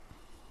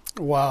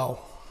Wow.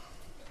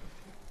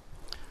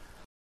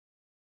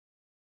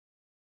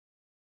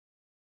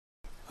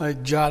 I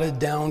jotted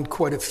down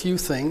quite a few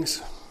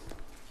things.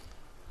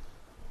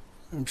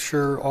 I'm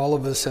sure all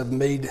of us have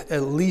made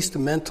at least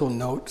mental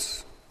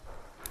notes.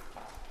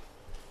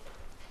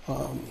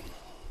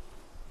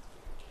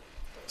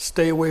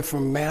 Stay away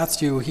from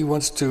Matthew. He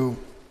wants to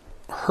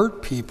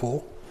hurt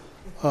people.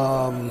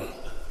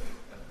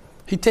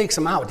 He takes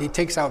them out. He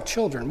takes out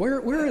children.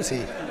 Where is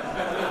he?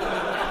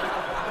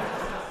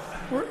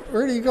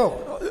 Where do you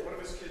go?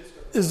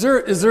 Is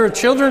there a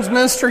children's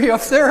ministry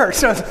up there?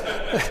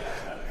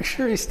 Make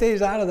sure he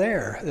stays out of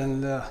there.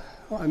 And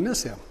I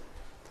miss him.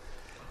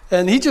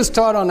 And he just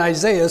taught on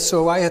Isaiah,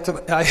 so I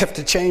have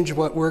to change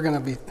what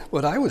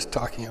I was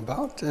talking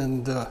about.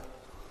 And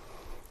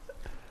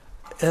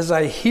as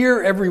I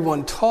hear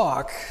everyone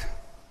talk,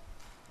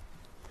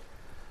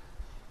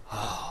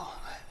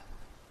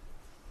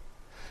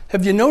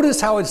 have you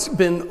noticed how it's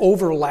been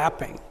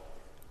overlapping?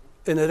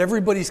 And that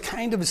everybody's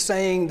kind of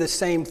saying the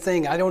same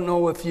thing. I don't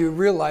know if you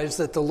realize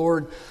that the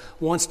Lord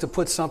wants to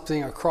put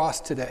something across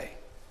today.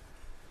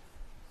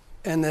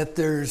 And that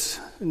there's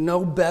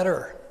no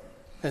better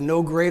and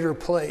no greater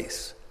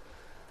place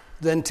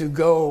than to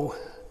go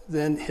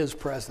than His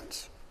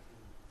presence.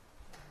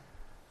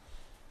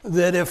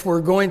 That if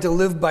we're going to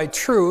live by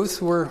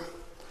truth, we're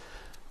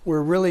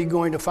really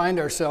going to find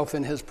ourselves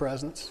in His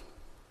presence.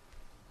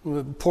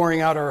 We're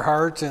pouring out our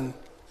heart and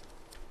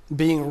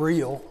being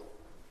real.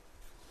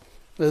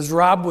 As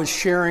Rob was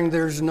sharing,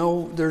 there's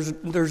no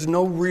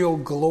real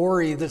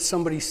glory that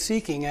somebody's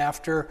seeking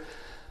after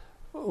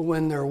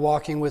when they're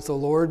walking with the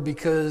Lord,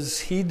 because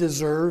He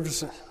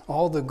deserves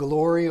all the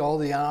glory, all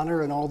the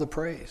honor, and all the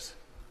praise.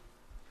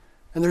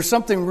 And there's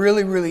something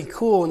really, really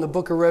cool in the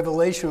book of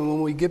Revelation.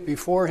 When we get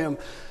before Him,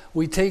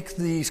 we take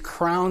these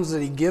crowns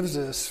that He gives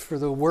us for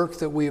the work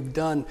that we have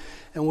done,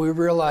 and we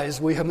realize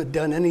we haven't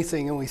done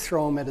anything, and we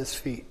throw them at His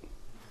feet.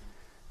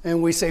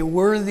 And we say,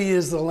 worthy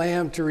is the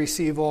Lamb to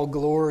receive all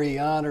glory,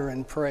 honor,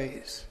 and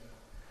praise.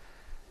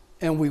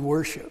 And we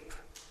worship.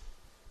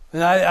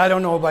 And I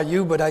don't know about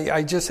you, but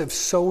I just have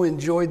so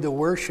enjoyed the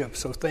worship.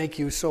 So thank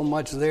you so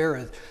much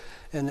there.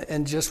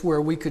 And just where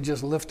we could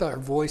just lift our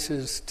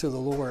voices to the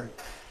Lord.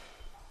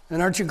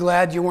 And aren't you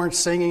glad you weren't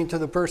singing to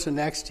the person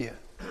next to you?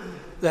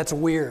 That's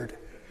weird.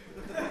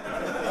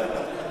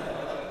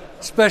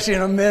 Especially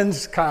in a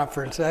men's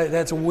conference.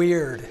 That's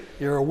weird.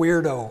 You're a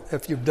weirdo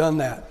if you've done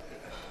that.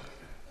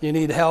 You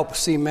need help,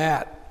 see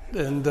Matt,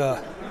 and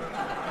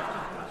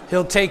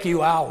he'll take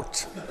you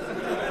out.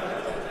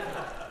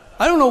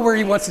 I don't know where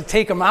he wants to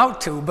take them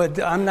out to, but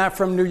I'm not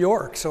from New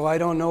York, so I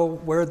don't know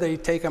where they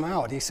take them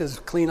out. He says,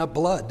 clean up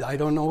blood. I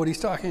don't know what he's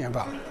talking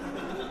about.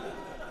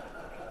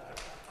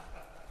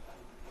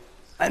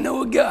 I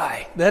know a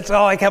guy. That's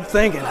all I kept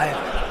thinking. I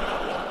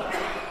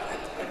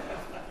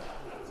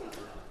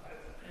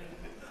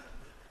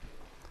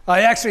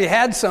actually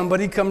had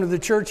somebody come to the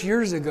church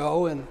years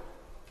ago, and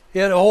he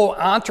had a whole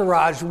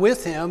entourage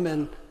with him,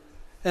 and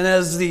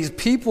as these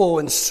people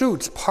in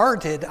suits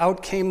parted,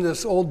 out came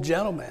this old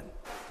gentleman.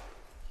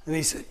 And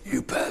he said,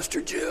 "You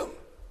Pastor Jim?"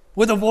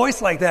 With a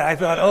voice like that, I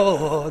thought,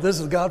 oh, this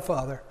is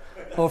Godfather.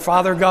 Oh,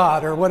 Father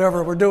God, or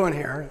whatever we're doing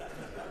here.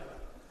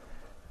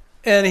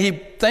 And he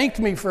thanked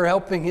me for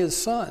helping his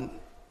son,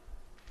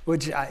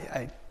 which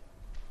I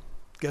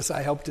guess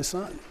I helped his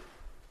son.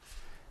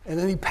 And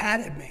then he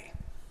patted me,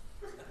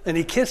 and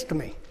he kissed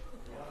me.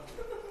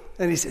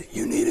 And he said,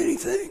 "You need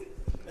anything?"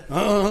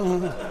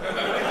 I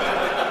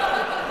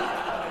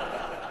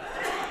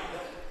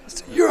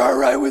said, "You're all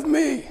right with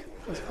me."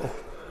 I said, "Oh,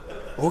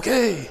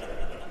 okay."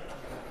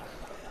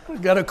 I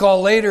got a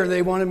call later,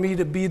 they wanted me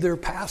to be their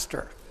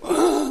pastor.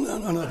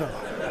 No.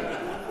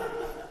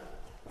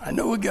 I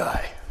know a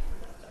guy.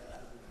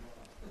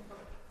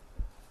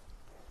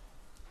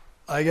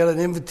 I got an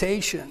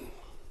invitation.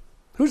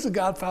 Who's the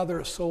godfather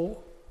of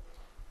soul?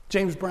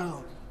 James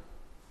Brown.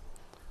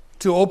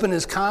 To open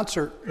his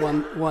concert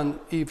one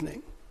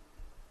evening.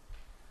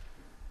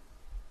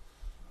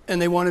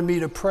 And they wanted me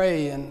to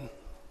pray and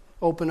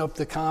open up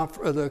the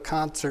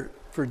concert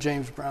for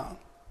James Brown.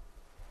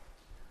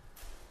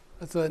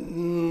 I thought,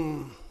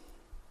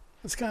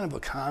 it's kind of a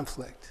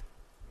conflict.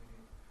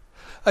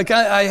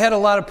 I had a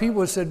lot of people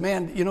who said,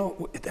 "Man,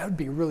 that would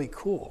be really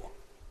cool.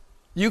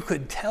 You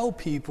could tell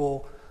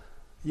people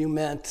you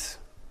meant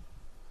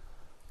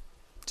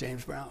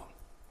James Brown."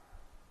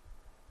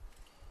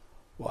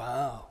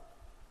 Wow.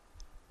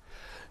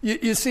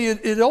 You see,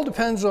 it all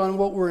depends on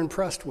what we're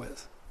impressed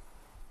with.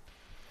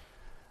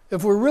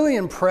 If we're really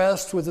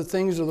impressed with the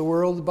things of the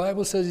world, the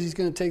Bible says He's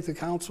going to take the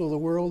counsel of the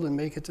world and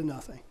make it to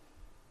nothing.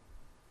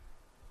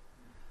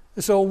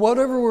 So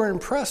whatever we're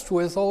impressed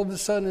with, all of a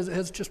sudden it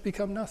has just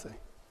become nothing.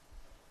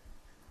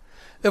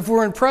 If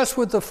we're impressed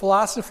with the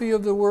philosophy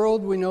of the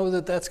world, we know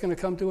that that's going to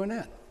come to an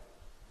end.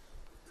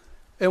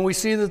 And we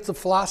see that the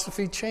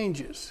philosophy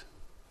changes.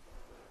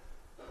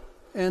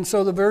 And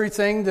so the very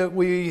thing that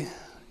we,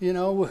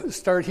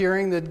 start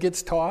hearing that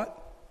gets taught,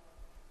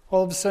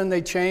 all of a sudden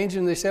they change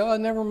and they say, "Oh,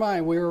 never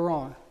mind, we were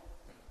wrong."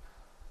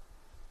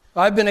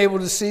 I've been able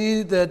to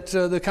see that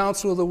the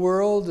Council of the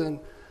World, and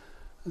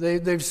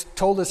they've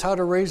told us how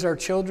to raise our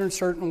children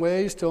certain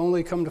ways, to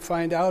only come to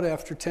find out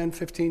after 10,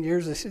 15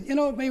 years, they said,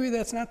 maybe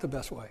that's not the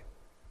best way.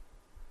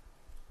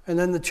 And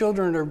then the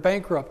children are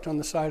bankrupt on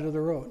the side of the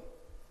road.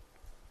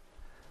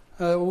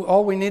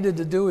 All we needed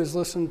to do is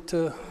listen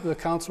to the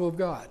counsel of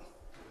God.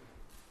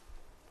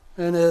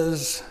 And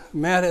as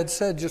Matt had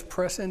said, just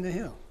press into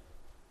Him.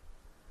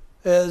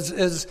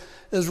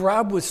 As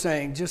Rob was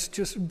saying,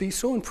 just be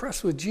so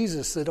impressed with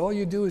Jesus that all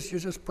you do is you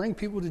just bring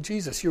people to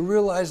Jesus. You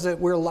realize that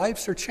where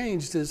lives are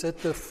changed is at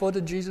the foot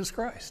of Jesus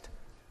Christ.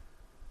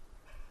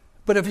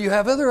 But if you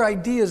have other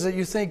ideas that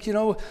you think,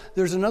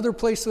 there's another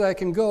place that I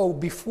can go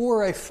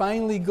before I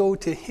finally go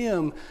to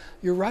Him,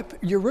 you're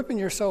ripping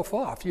yourself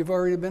off. You've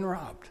already been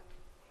robbed.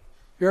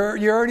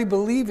 You're already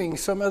believing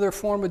some other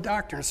form of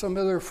doctrine, some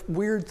other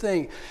weird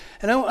thing.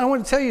 And I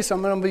want to tell you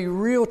something. I'm going to be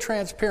real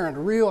transparent,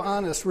 real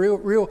honest,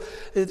 real.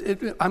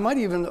 I might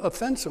even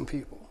offend some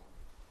people.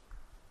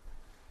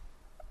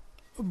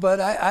 But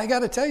I got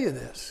to tell you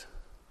this.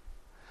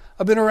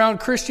 I've been around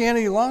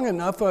Christianity long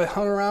enough. I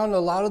hung around a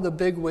lot of the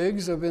big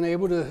wigs. I've been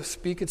able to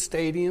speak at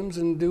stadiums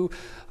and do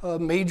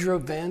major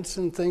events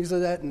and things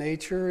of that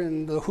nature,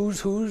 and the who's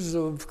who's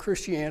of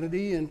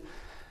Christianity, and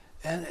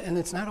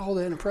it's not all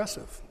that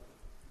impressive.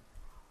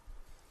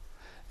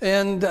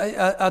 And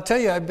I'll tell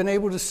you, I've been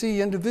able to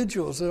see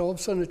individuals that all of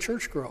a sudden the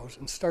church grows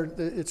and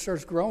it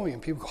starts growing,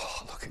 and people go,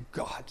 "Oh, look at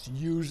God's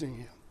using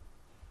him."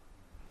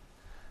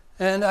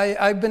 And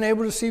I've been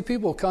able to see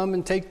people come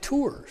and take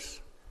tours.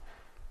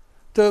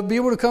 To be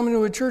able to come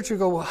into a church and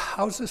go, "Well,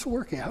 how's this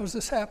working? How's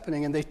this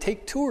happening?" And they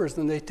take tours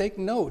and they take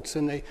notes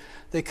and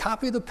they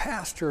copy the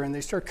pastor and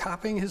they start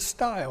copying his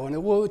style.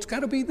 And it's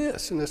got to be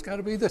this and it's got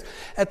to be this.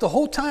 At the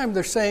whole time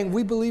they're saying,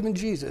 "We believe in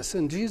Jesus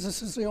and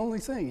Jesus is the only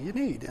thing you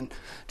need." And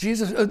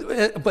Jesus,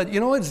 but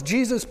it's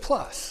Jesus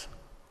plus.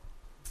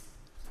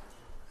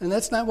 And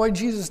that's not why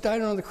Jesus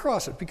died on the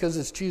cross. It's because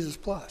it's Jesus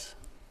plus.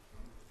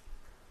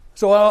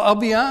 So I'll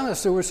be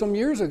honest, there were some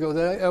years ago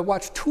that I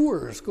watched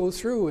tours go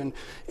through and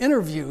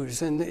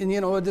interviews and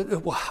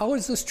well, how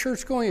is this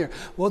church going here?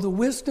 Well, the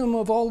wisdom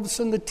of all of a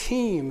sudden the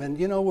team, and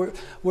we're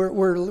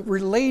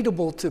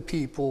relatable to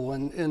people,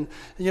 and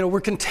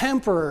we're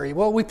contemporary.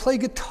 Well, we play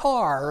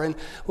guitar, and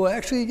well,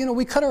 actually,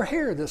 we cut our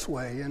hair this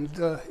way, and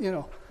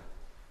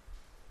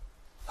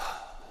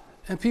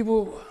and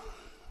people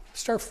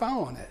start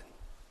following it.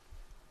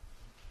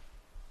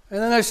 And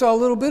then I saw a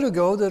little bit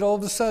ago that all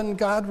of a sudden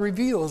God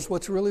reveals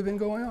what's really been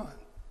going on.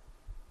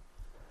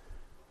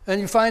 And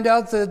you find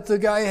out that the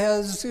guy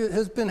has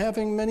been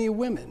having many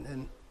women,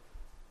 and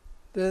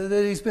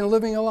that he's been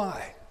living a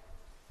lie.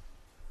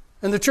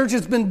 And the church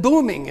has been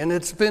booming, and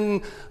it's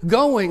been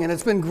going, and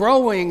it's been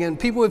growing, and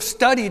people have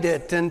studied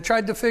it and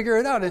tried to figure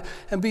it out.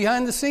 And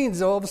behind the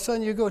scenes, all of a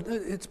sudden you go,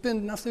 it's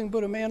been nothing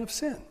but a man of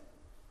sin.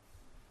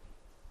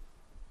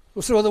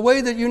 So the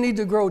way that you need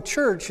to grow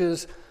church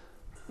is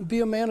be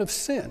a man of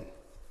sin.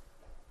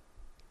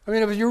 I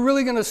mean, if you're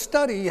really going to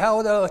study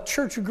how the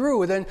church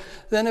grew, then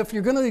if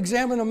you're going to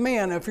examine a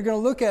man, if you're going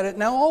to look at it,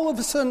 now all of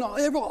a sudden,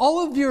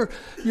 all of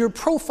your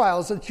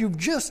profiles that you've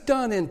just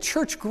done in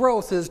church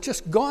growth has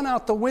just gone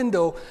out the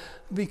window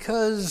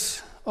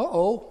because,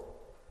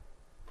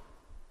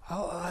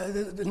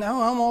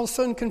 now I'm all of a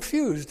sudden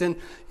confused. And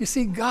you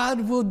see,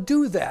 God will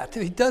do that.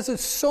 He does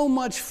it so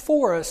much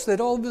for us that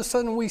all of a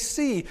sudden we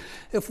see,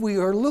 if we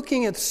are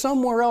looking at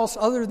somewhere else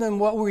other than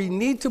what we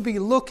need to be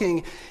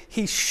looking,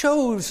 He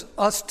shows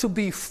us to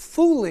be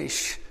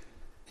foolish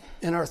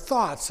in our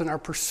thoughts and our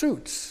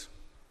pursuits.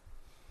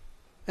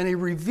 And He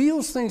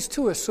reveals things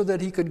to us so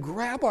that He could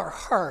grab our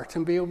heart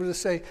and be able to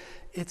say,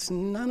 it's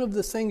none of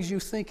the things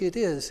you think it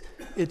is,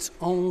 it's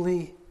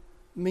only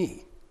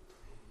me.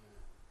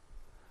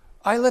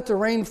 I let the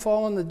rain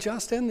fall on the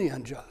just and the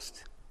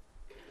unjust.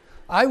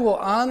 I will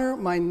honor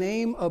my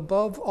name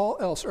above all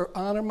else, or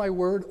honor my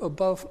word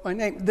above my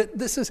name.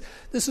 This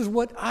is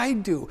what I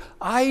do.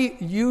 I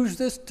use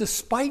this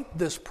despite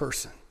this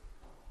person.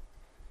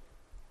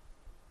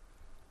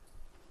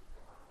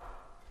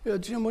 Yeah,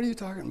 Jim, what are you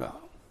talking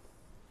about?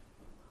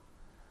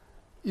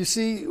 You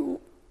see,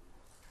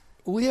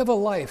 we have a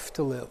life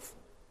to live.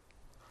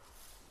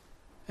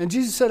 And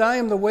Jesus said, "I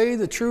am the way,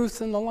 the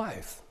truth, and the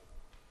life."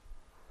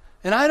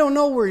 And I don't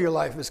know where your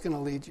life is going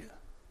to lead you.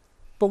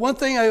 But one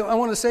thing I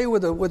want to say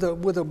with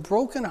a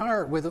broken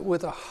heart,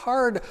 with a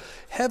hard,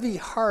 heavy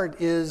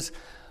heart is,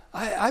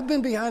 I've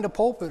been behind a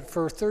pulpit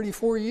for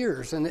 34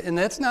 years, and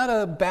that's not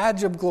a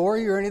badge of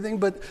glory or anything,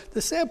 but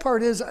the sad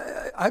part is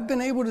I've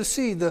been able to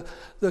see the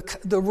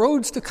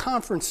roads to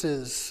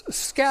conferences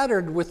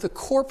scattered with the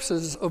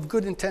corpses of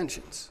good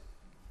intentions.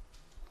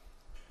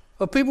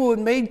 Of people who had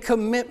made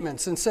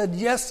commitments and said,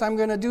 "Yes, I'm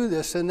going to do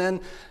this," and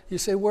then you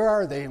say, "Where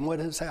are they and what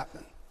has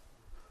happened?"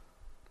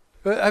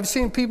 I've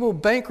seen people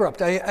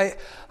bankrupt. I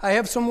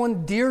have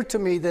someone dear to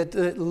me that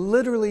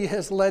literally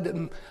has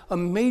led a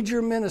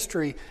major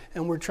ministry,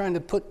 and we're trying to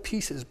put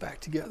pieces back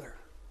together,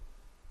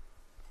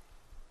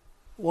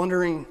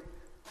 wondering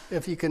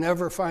if you can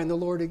ever find the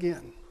Lord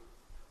again.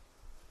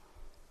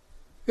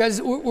 Guys,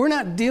 we're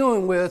not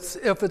dealing with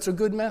if it's a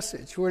good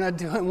message. We're not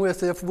dealing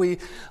with if we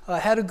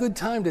had a good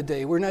time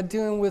today. We're not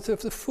dealing with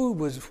if the food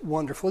was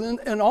wonderful.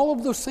 And all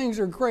of those things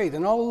are great,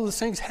 and all of those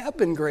things have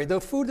been great.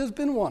 The food has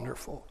been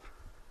wonderful.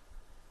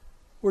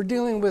 We're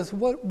dealing with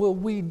what will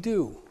we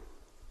do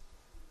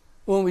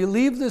when we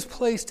leave this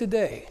place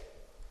today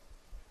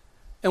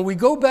and we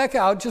go back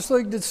out, just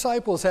like the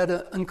disciples had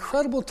an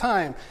incredible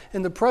time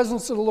in the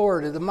presence of the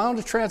Lord at the Mount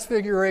of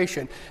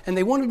Transfiguration, and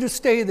they wanted to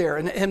stay there.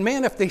 And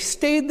man, if they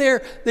stayed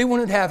there, they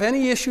wouldn't have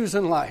any issues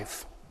in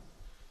life.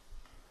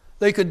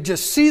 They could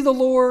just see the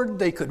Lord.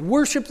 They could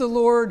worship the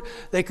Lord.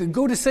 They could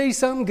go to say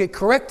something, get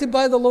corrected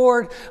by the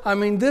Lord. I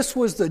mean, this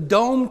was the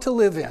dome to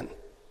live in,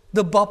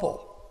 the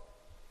bubble.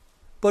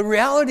 But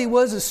reality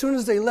was, as soon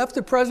as they left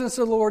the presence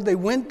of the Lord, they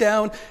went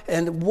down,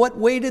 and what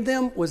waited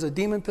them was a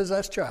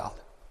demon-possessed child.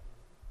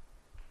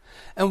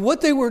 And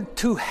what they were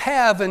to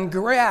have and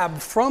grab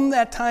from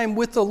that time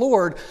with the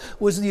Lord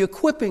was the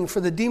equipping for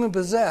the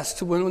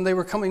demon-possessed when they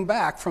were coming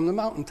back from the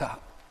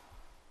mountaintop.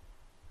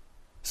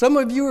 Some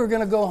of you are going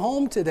to go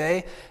home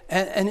today,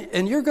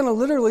 and you're going to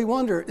literally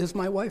wonder, is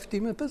my wife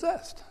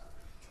demon-possessed?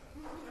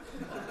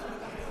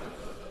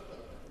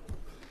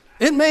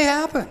 It may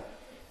happen.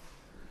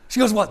 She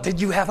goes, what,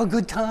 did you have a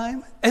good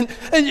time?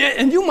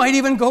 And you might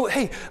even go,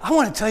 hey, I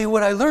want to tell you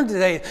what I learned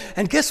today.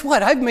 And guess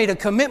what? I've made a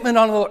commitment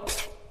on the Lord.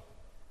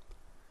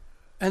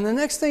 And the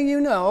next thing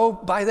you know,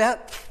 by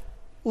that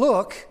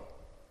look,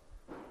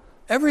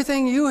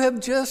 everything you have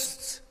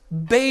just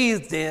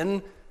bathed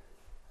in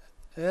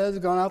has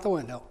gone out the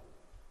window.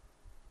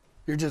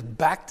 You're just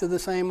back to the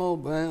same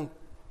old, well,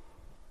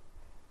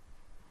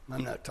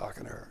 I'm not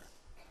talking to her.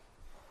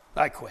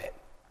 I quit.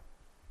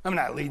 I'm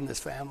not leading this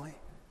family.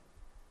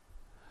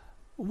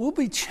 We'll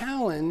be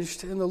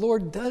challenged, and the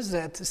Lord does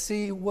that to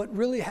see what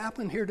really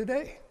happened here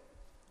today.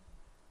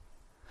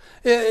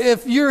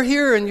 If you're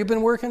here and you've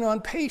been working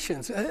on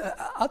patience,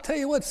 I'll tell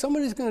you what,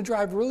 somebody's going to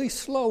drive really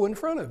slow in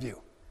front of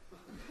you.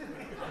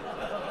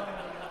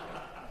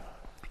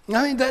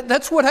 I mean,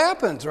 that's what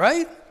happens,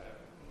 right?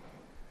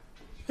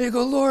 You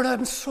go, Lord,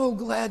 I'm so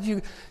glad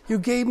you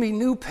gave me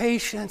new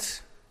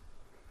patience.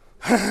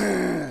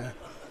 I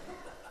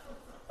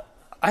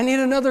need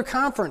another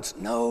conference.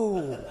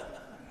 No,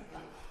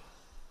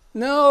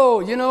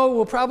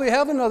 we'll probably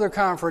have another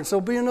conference. There'll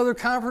be another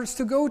conference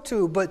to go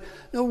to. But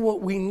no,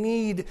 what we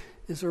need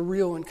is a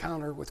real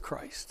encounter with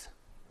Christ.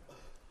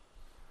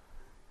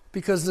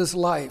 Because this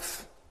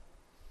life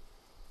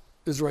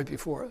is right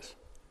before us.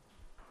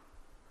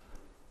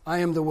 I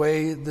am the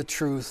way, the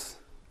truth,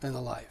 and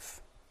the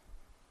life.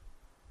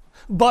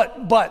 But,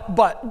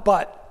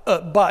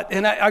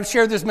 and I've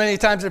shared this many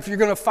times, if you're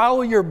going to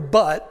follow your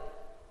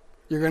but,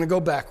 you're going to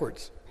go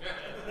backwards.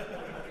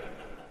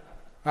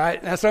 All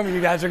right, now some of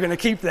you guys are going to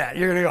keep that.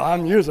 You're going to go,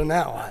 I'm using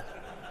that one.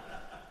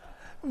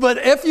 But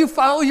if you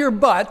follow your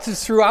but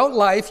throughout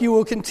life, you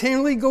will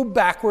continually go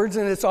backwards,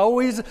 and it's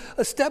always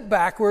a step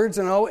backwards,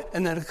 and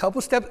then a couple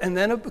steps, and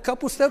then a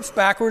couple steps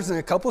backwards, and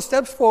a couple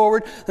steps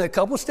forward, and a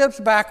couple steps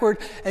backward.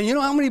 And you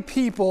know how many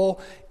people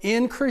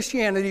in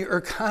Christianity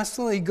are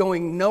constantly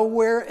going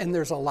nowhere, and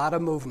there's a lot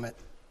of movement.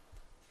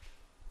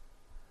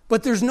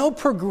 But there's no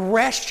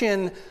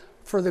progression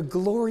for the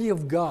glory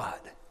of God.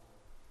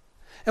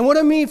 And what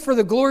I mean for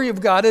the glory of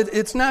God,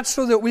 it's not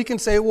so that we can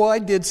say, well, I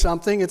did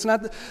something. It's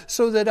not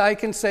so that I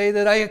can say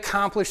that I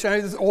accomplished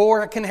anything,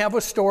 or I can have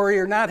a story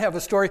or not have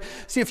a story.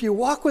 See, if you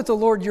walk with the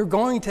Lord, you're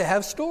going to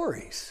have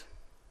stories.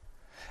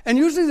 And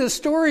usually the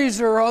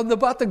stories are all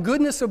about the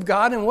goodness of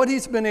God and what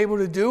He's been able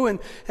to do and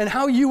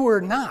how you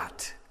were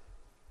not.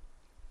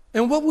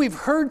 And what we've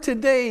heard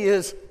today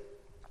is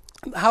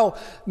how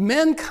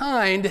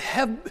mankind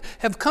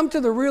have come to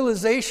the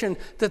realization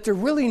that they're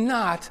really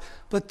not,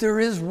 but there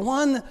is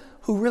one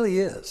who really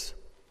is.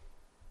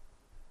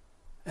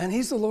 And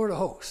He's the Lord of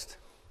hosts.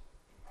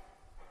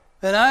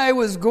 And I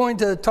was going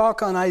to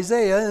talk on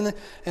Isaiah,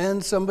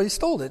 and somebody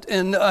stole it.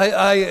 And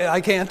I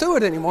can't do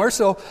it anymore.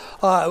 So,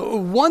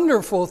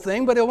 wonderful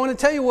thing. But I want to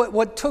tell you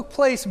what took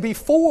place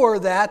before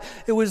that.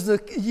 It was the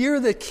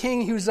year that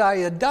King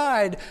Uzziah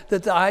died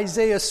that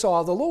Isaiah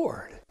saw the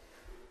Lord.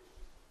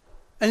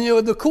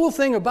 And the cool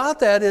thing about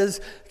that is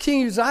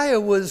King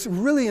Uzziah was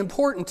really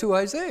important to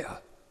Isaiah.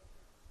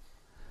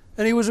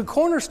 And he was a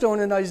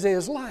cornerstone in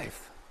Isaiah's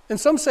life. And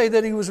some say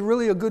that he was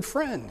really a good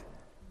friend.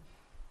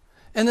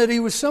 And that he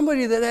was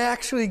somebody that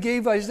actually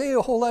gave Isaiah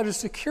a whole lot of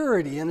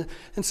security and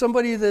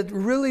somebody that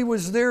really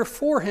was there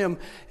for him.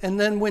 And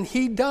then when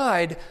he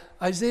died,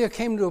 Isaiah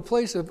came to a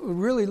place of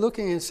really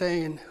looking and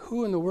saying,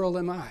 who in the world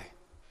am I?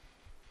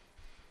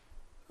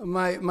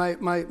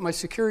 My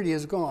security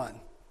is gone.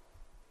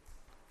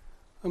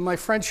 My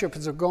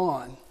friendships are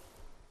gone.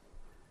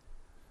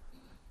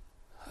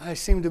 I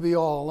seem to be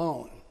all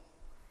alone.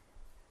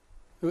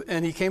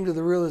 And he came to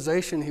the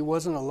realization he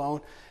wasn't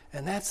alone,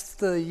 and that's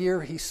the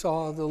year he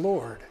saw the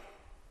Lord.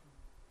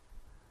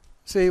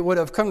 See, what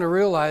I've come to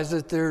realize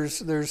that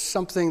there's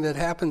something that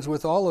happens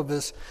with all of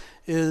us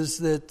is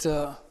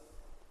that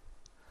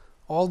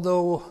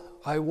although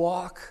I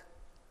walk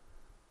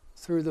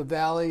through the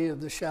valley of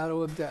the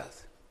shadow of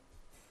death,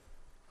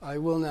 I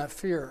will not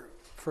fear,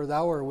 for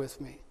thou art with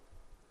me.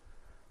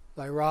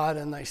 Thy rod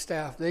and thy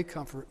staff, they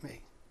comfort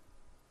me.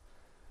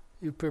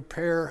 You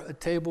prepare a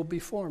table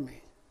before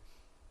me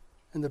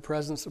in the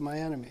presence of my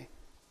enemy,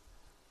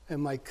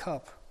 and my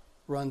cup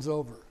runs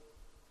over.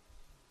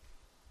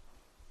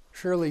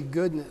 Surely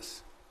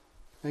goodness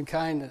and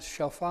kindness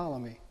shall follow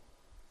me.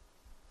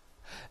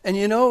 And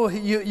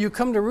you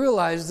come to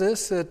realize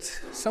this, that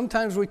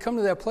sometimes we come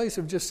to that place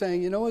of just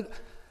saying, you know what,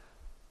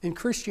 in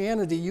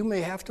Christianity you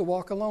may have to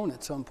walk alone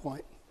at some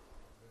point.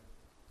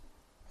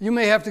 You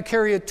may have to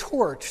carry a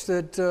torch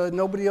that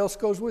nobody else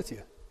goes with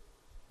you.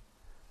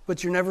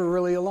 But you're never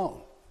really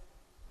alone.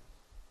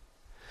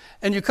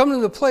 And you come to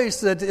the place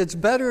that it's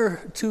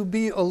better to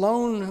be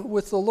alone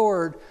with the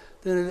Lord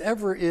than it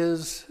ever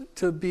is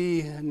to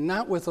be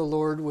not with the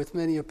Lord with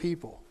many a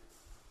people.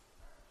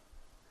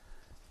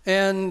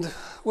 And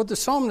what the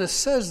psalmist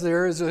says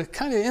there is a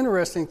kind of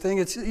interesting thing.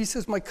 He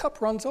says, my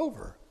cup runs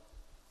over.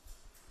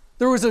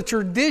 There was a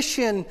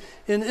tradition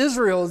in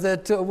Israel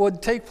that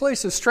would take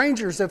place of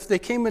strangers if they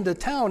came into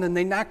town and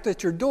they knocked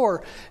at your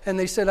door and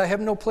they said, I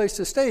have no place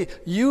to stay.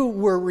 You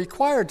were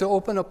required to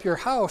open up your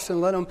house and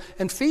let them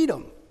and feed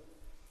them.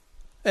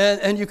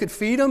 And you could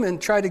feed them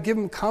and try to give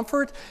them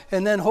comfort,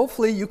 and then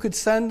hopefully you could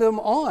send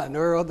them on,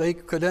 or they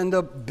could end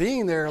up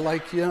being there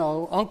like,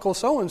 Uncle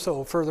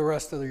so-and-so for the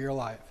rest of your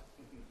life.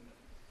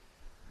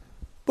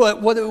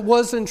 But what it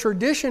was in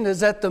tradition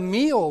is at the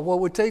meal,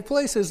 what would take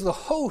place is the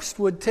host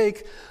would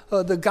take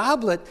the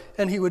goblet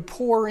and he would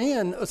pour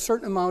in a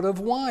certain amount of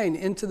wine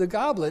into the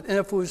goblet. And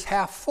if it was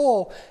half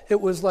full,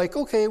 it was like,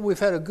 okay, we've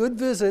had a good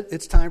visit,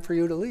 it's time for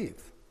you to leave.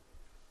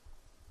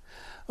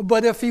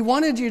 But if he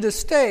wanted you to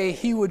stay,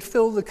 he would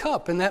fill the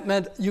cup, and that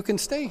meant you can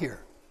stay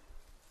here.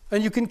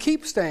 And you can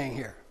keep staying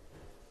here.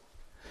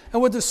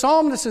 And what the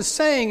psalmist is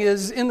saying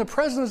is, in the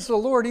presence of the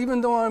Lord,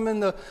 even though I'm in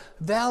the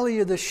valley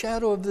of the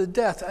shadow of the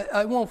death,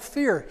 I won't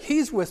fear.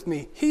 He's with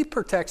me. He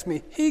protects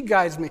me. He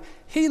guides me.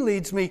 He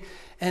leads me.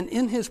 And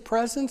in his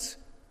presence,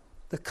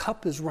 the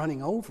cup is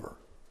running over.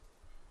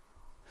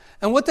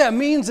 And what that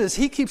means is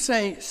he keeps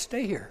saying,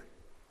 stay here.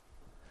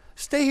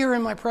 Stay here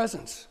in my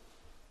presence.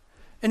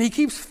 And he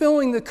keeps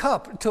filling the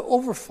cup to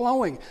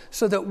overflowing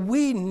so that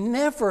we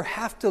never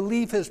have to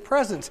leave his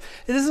presence.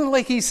 It isn't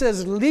like he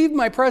says, leave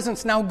my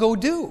presence, now go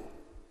do.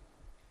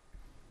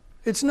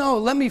 It's no,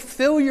 let me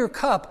fill your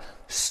cup,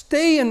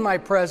 stay in my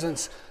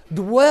presence,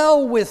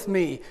 dwell with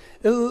me,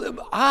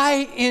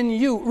 I in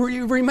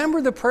you.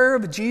 Remember the prayer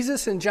of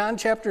Jesus in John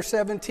chapter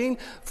 17?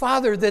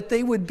 Father, that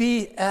they would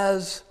be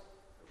as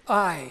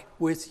I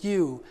with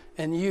you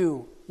and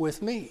you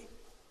with me.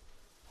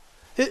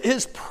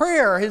 His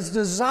prayer, his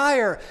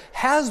desire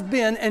has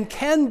been and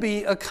can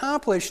be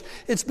accomplished.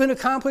 It's been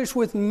accomplished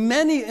with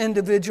many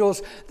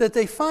individuals that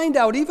they find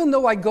out, even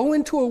though I go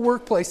into a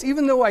workplace,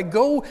 even though I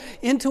go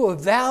into a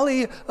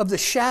valley of the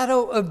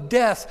shadow of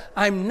death,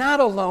 I'm not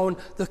alone.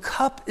 The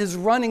cup is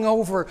running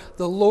over.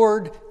 The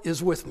Lord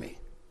is with me.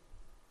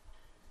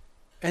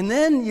 And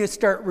then you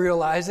start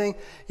realizing,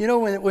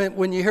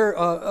 when you hear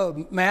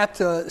Matt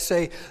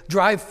say,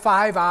 drive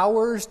 5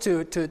 hours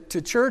to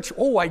church,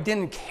 I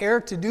didn't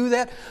care to do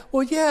that.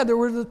 Well, yeah, there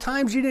were the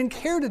times you didn't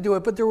care to do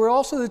it, but there were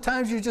also the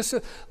times you just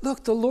said,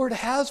 look, the Lord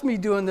has me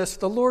doing this.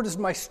 The Lord is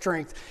my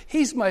strength.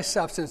 He's my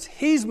substance.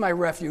 He's my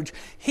refuge.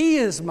 He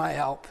is my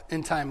help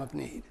in time of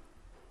need.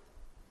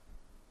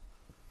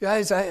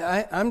 Guys,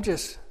 I'm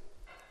just...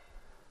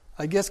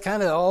 I guess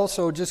kind of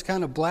also just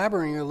kind of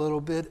blabbering a little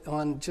bit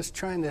on just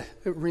trying to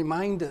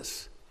remind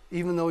us,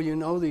 even though you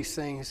know these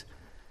things,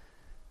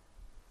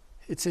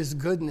 it's his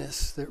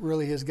goodness that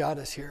really has got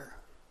us here.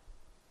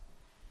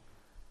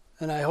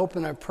 And I hope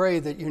and I pray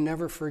that you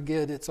never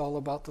forget it's all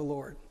about the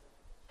Lord.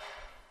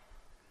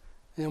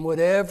 And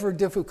whatever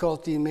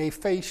difficulty may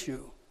face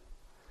you,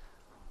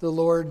 the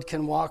Lord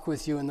can walk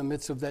with you in the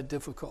midst of that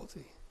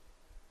difficulty.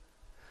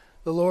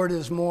 The Lord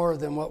is more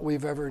than what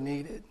we've ever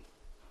needed.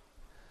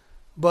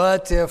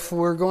 But if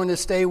we're going to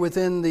stay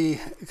within the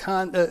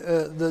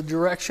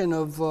direction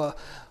of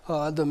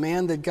the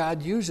man that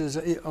God uses,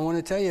 I want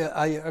to tell you,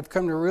 I've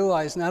come to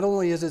realize not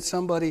only is it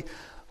somebody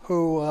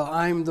who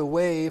I'm the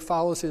way,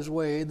 follows his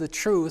way, the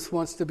truth,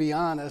 wants to be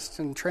honest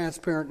and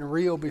transparent and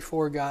real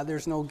before God,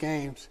 there's no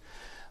games.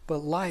 But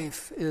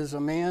life is a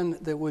man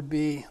that would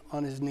be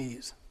on his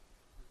knees.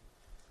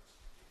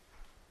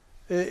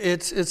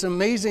 It's an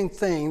amazing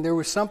thing. There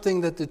was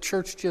something that the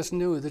church just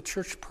knew. The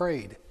church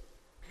prayed.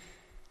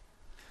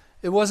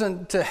 It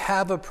wasn't to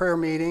have a prayer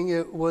meeting.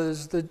 It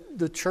was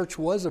the church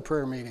was a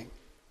prayer meeting.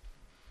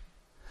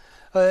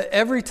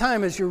 Every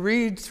time as you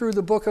read through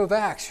the book of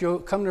Acts, you'll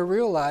come to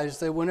realize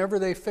that whenever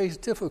they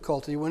faced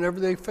difficulty, whenever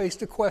they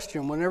faced a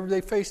question, whenever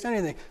they faced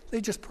anything, they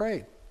just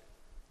prayed.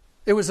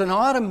 It was an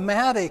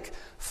automatic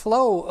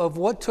flow of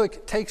what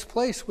takes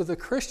place with a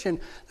Christian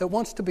that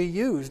wants to be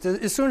used.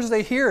 As soon as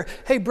they hear,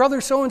 hey,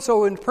 brother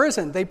so-and-so in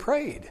prison, they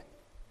prayed.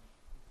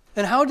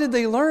 And how did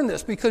they learn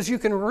this? Because you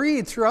can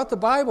read throughout the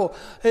Bible,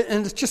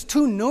 and it's just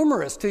too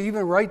numerous to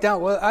even write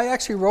down. Well, I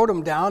actually wrote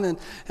them down, and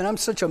I'm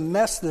such a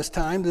mess this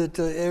time that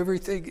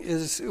everything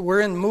is,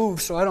 we're in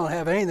Move, so I don't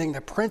have anything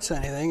that prints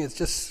anything. It's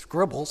just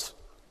scribbles.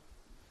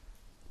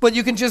 But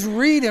you can just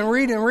read and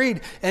read and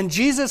read. And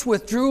Jesus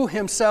withdrew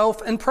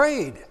himself and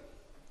prayed.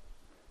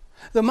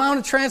 The Mount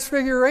of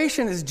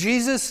Transfiguration is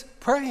Jesus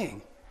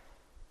praying.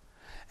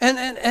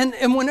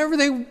 And whenever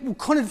they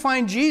couldn't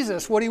find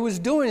Jesus, what he was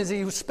doing is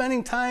he was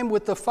spending time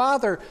with the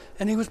Father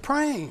and he was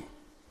praying.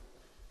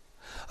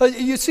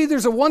 You see,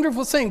 there's a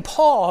wonderful thing.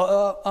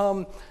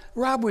 Paul,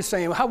 Rob was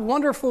saying, how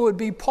wonderful would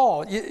be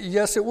Paul.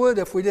 Yes, it would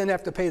if we didn't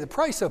have to pay the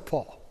price of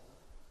Paul.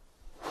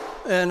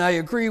 And I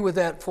agree with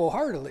that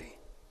full-heartedly.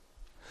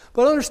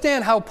 But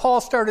understand how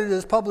Paul started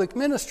his public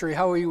ministry,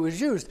 how he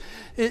was used.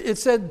 It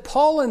said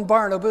Paul and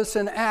Barnabas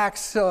in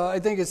Acts, I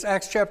think it's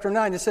Acts chapter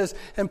 9, it says,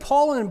 and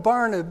Paul and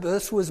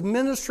Barnabas was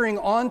ministering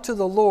unto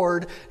the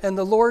Lord, and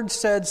the Lord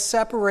said,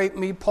 separate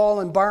me, Paul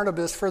and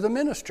Barnabas, for the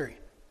ministry.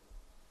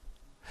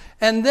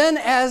 And then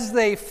as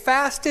they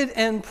fasted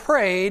and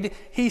prayed,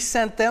 he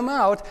sent them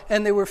out,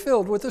 and they were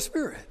filled with the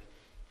Spirit.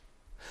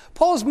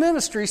 Paul's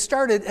ministry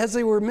started as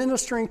they were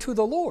ministering to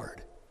the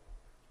Lord.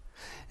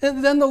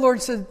 And then the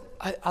Lord said,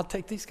 I'll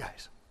take these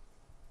guys.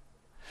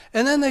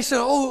 And then they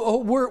said,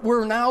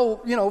 we're now,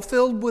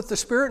 filled with the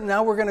Spirit, and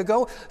now we're going to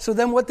go. So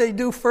then what they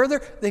do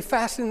further, they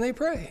fasted and they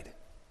prayed.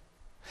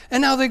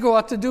 And now they go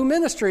out to do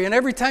ministry, and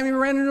every time he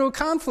ran into a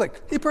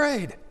conflict, he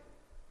prayed.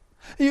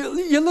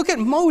 You look at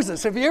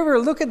Moses. If you ever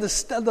look at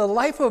the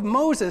life of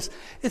Moses,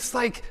 it's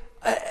like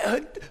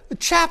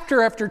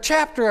chapter after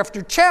chapter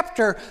after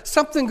chapter,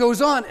 something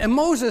goes on. And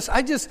Moses,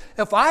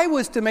 if I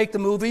was to make the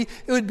movie,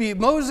 it would be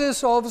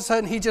Moses, all of a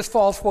sudden, he just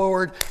falls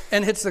forward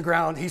and hits the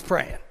ground. He's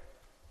praying.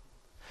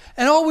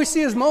 And all we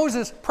see is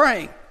Moses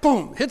praying.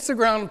 Boom, hits the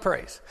ground and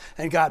prays.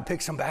 And God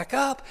picks him back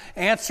up,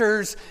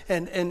 answers,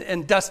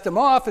 and dusts him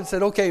off and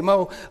said, okay,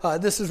 Mo,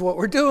 this is what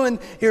we're doing.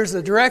 Here's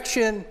the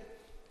direction.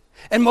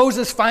 And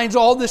Moses finds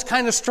all this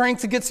kind of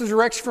strength to get the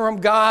direction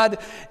from God,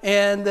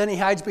 and then he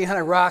hides behind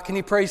a rock and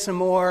he prays some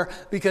more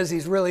because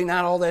he's really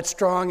not all that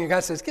strong. And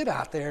God says, get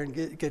out there and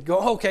get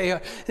going. Okay,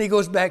 and he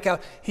goes back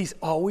out. He's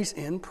always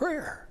in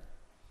prayer.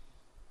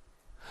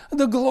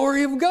 The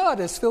glory of God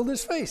has filled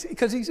his face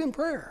because he's in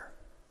prayer.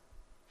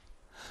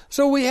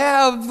 So we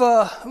have,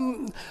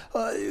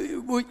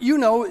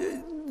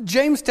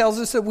 James tells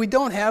us that we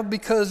don't have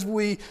because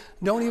we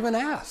don't even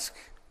ask.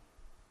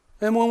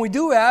 And when we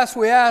do ask,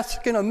 we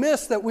ask in a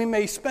miss that we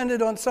may spend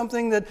it on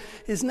something that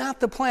is not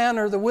the plan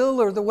or the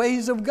will or the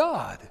ways of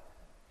God.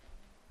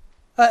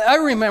 I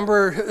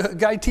remember a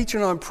guy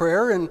teaching on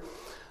prayer, and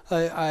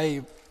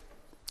I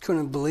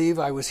couldn't believe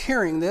I was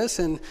hearing this,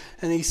 and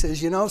he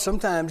says,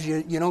 sometimes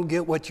you don't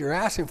get what you're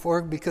asking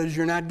for because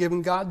you're not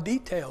giving God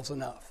details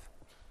enough.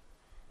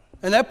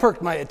 And that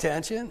perked my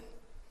attention.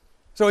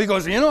 So he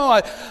goes,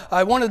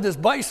 I wanted this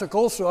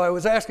bicycle, so I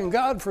was asking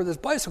God for this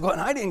bicycle,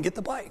 and I didn't get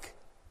the bike.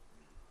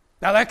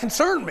 Now that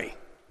concerned me,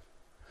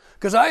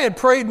 because I had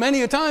prayed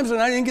many a times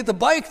and I didn't get the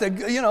bike,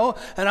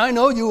 and I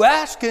know you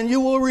ask and you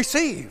will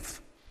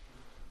receive.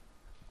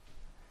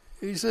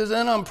 He says,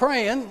 and I'm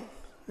praying,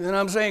 and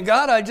I'm saying,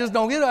 God, I just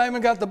don't get it. I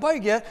haven't got the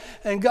bike yet.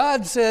 And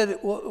God said,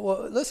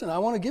 well, listen, I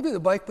want to give you the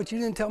bike, but you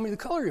didn't tell me the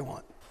color you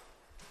want.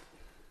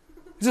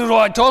 He says, well,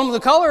 I told him the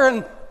color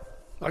and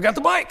I got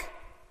the bike.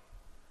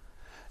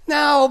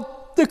 Now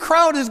the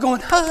crowd is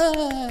going,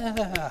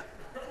 ha.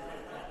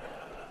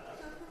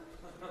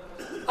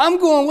 I'm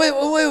going,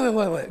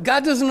 wait.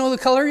 God doesn't know the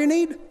color you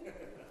need?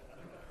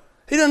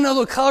 He doesn't know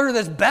the color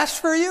that's best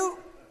for you?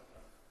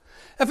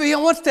 If he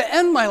wants to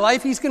end my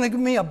life, he's going to give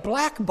me a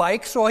black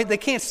bike so they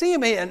can't see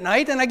me at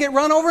night and I get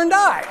run over and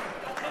die.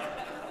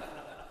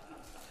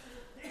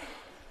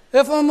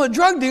 If I'm a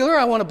drug dealer,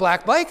 I want a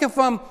black bike. If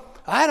I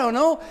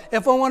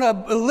want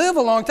to live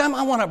a long time,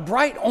 I want a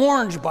bright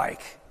orange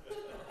bike.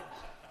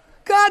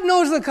 God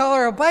knows the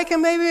color of a bike,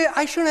 and maybe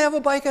I shouldn't have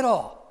a bike at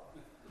all.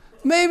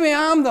 Maybe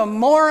I'm the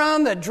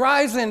moron that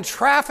drives in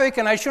traffic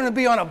and I shouldn't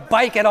be on a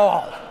bike at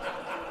all.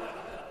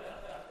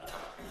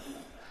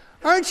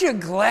 Aren't you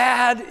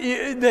glad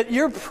that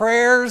your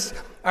prayers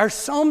are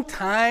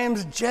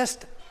sometimes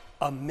just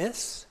a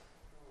miss?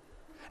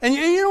 And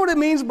you know what it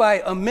means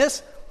by a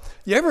miss?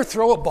 You ever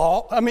throw a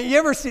ball? I mean, you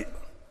ever see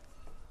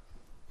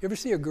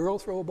a girl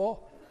throw a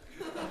ball?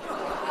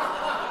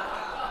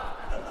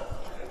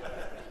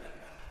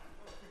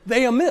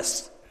 They a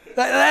miss.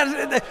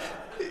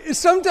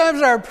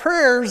 Sometimes our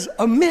prayers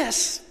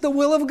miss the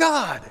will of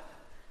God.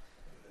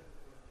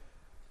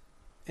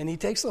 And he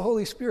takes the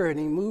Holy Spirit and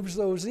he moves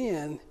those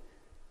in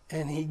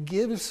and he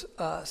gives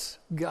us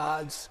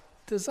God's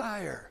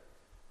desire.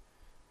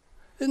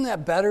 Isn't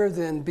that better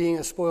than being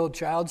a spoiled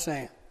child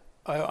saying,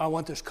 I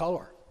want this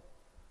color.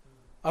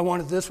 I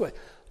want it this way.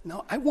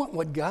 No, I want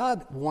what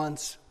God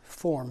wants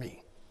for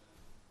me.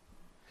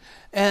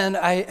 And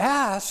I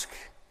ask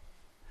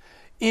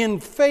in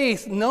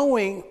faith,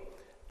 knowing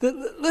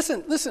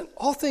Listen,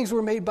 all things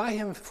were made by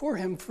him, for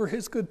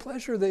his good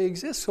pleasure they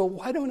exist. So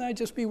why don't I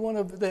just be one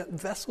of the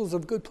vessels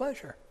of good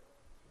pleasure?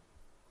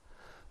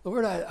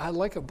 Lord, I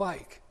like a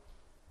bike.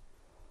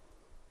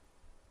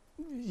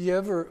 You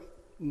ever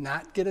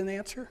not get an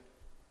answer?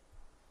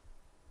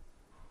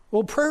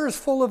 Well, prayer is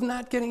full of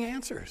not getting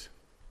answers.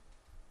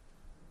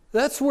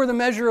 That's where the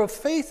measure of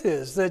faith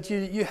is, that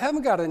you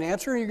haven't got an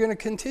answer and you're going to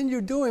continue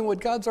doing what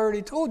God's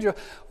already told you.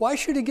 Why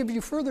should he give you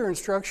further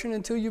instruction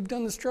until you've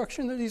done the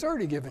instruction that he's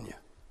already given you?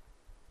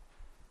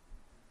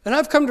 And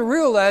I've come to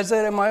realize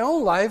that in my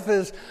own life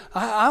is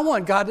I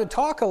want God to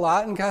talk a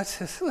lot, and God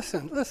says,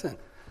 listen,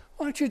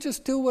 why don't you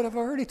just do what I've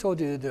already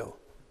told you to do?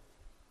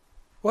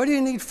 Why do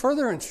you need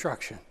further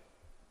instruction?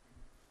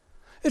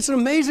 It's an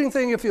amazing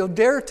thing if you'll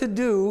dare to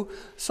do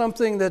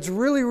something that's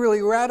really,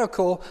 really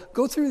radical.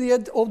 Go through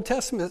the Old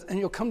Testament and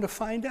you'll come to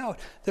find out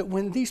that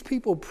when these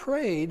people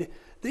prayed,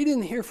 they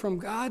didn't hear from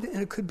God,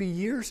 and it could be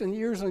years and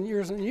years and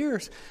years and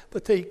years,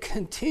 but they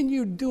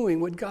continued doing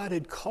what God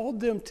had called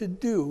them to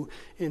do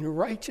in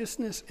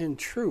righteousness and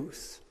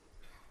truth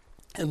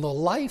and the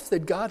life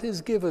that God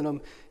has given them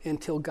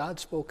until God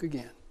spoke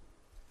again.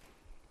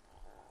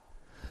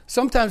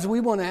 Sometimes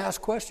we want to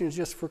ask questions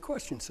just for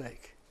question's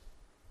sake.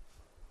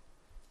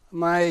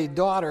 My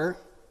daughter,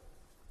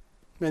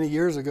 many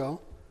years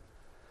ago,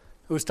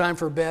 it was time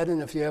for bed,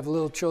 and if you have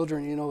little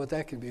children, you know what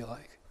that can be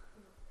like.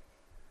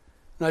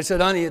 And I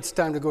said, honey, it's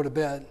time to go to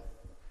bed.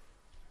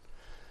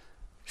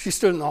 She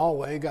stood in the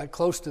hallway, got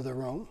close to the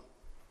room.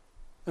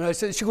 And I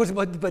said, she goes,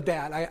 but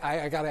Dad,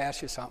 I got to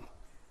ask you something.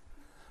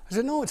 I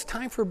said, no, it's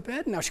time for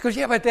bed now. She goes,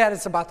 yeah, but Dad,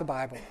 it's about the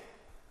Bible.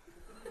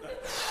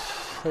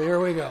 So here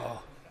we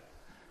go.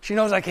 She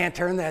knows I can't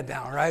turn that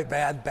down, right?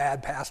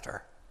 Bad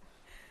pastor.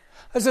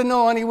 I said,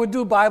 no, honey, we'll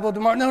do Bible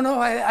tomorrow. No,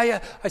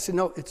 I said,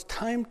 no, it's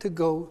time to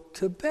go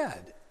to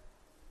bed.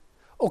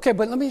 Okay,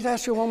 but let me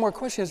ask you one more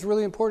question. It's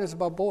really important. It's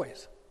about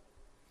boys.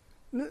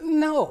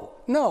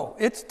 No,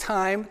 it's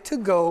time to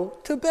go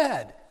to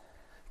bed.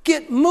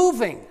 Get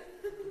moving.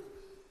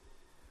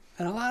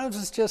 And a lot of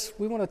us just,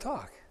 we want to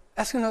talk.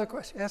 Ask another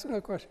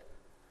question.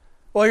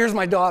 Well, here's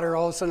my daughter.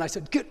 All of a sudden I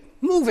said, get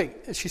moving.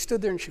 And she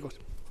stood there and she goes.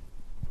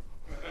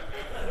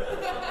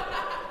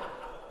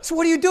 So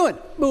what are you doing?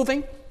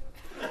 Moving.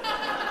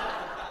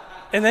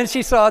 And then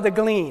she saw the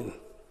gleam,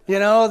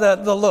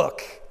 the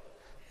look.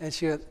 And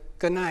she went,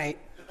 good night.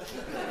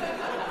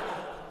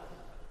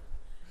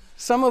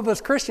 Some of us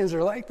Christians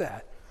are like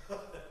that.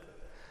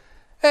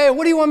 Hey,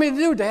 what do you want me to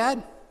do,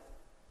 Dad?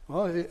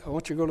 Well, I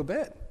want you to go to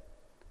bed.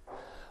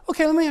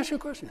 Okay, let me ask you a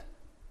question.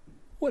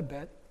 What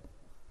bed?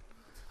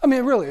 I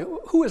mean, really,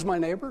 who is my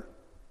neighbor?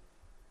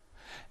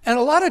 And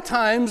a lot of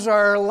times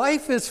our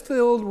life is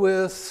filled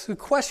with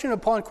question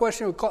upon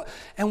question,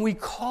 and we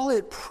call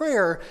it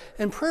prayer.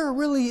 And prayer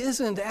really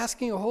isn't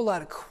asking a whole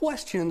lot of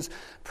questions.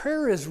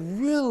 Prayer is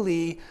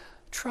really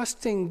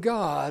trusting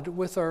God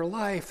with our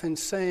life and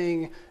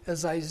saying,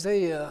 as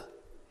Isaiah,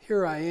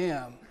 here I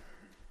am,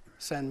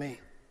 send me.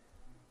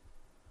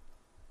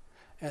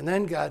 And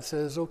then God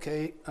says,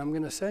 okay, I'm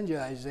going to send you,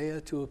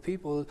 Isaiah, to a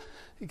people.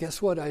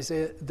 Guess what,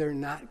 Isaiah? They're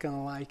not going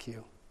to like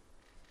you.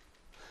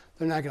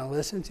 They're not going to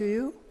listen to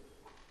you,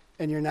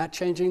 and you're not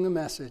changing the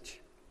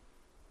message.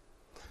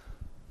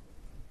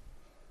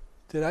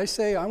 Did I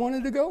say I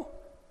wanted to go?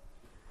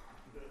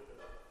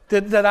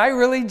 Did I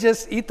really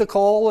just eat the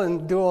coal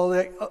and do all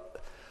that?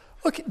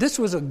 Look, this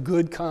was a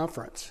good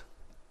conference.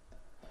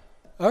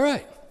 All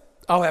right,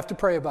 I'll have to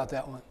pray about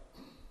that one.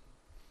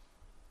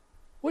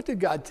 What did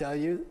God tell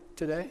you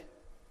today?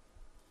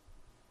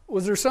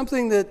 Was there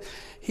something that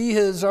he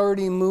has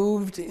already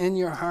moved in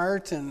your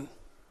heart and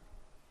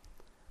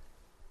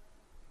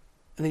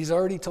he's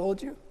already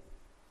told you?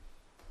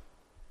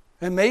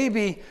 And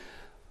maybe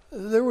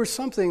there was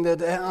something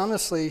that,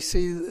 honestly,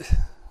 see,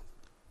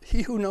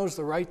 he who knows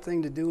the right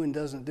thing to do and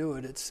doesn't do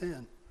it, it's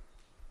sin.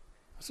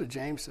 That's what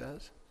James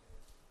says.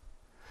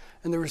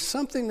 And there was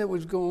something that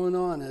was going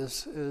on,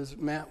 as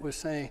Matt was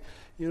saying.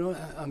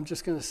 I'm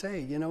just going to say,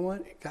 you know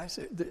what, guys,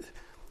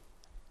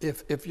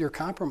 if you're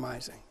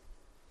compromising,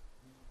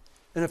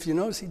 and if you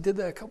notice, he did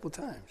that a couple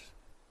times.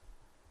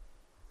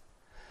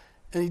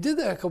 And he did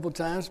that a couple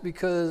times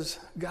because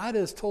God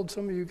has told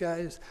some of you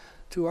guys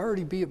to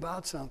already be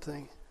about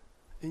something,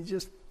 and you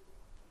just,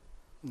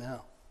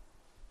 no.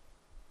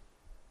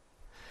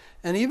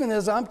 And even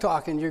as I'm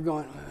talking, you're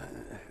going,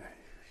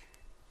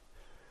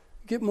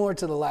 get more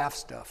to the laugh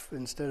stuff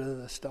instead of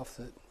the stuff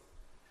that.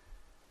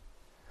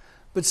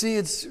 But see,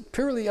 it's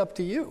purely up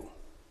to you.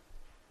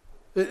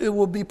 It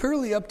will be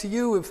purely up to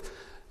you if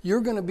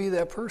you're going to be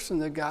that person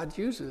that God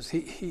uses.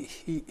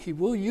 He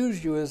will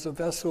use you as a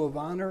vessel of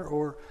honor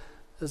or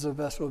as a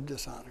vessel of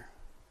dishonor.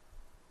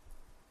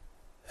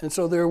 And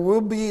so there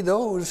will be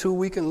those who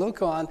we can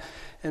look on,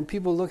 and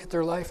people look at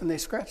their life and they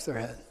scratch their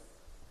head.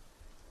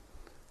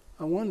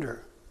 I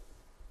wonder.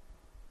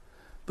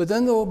 But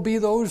then there will be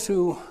those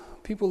who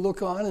people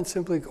look on and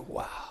simply go,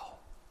 wow,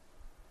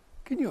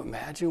 can you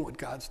imagine what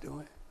God's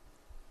doing?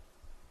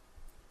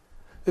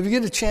 If you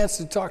get a chance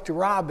to talk to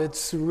Rob,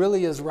 it's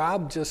really as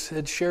Rob just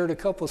had shared a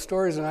couple of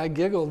stories, and I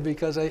giggled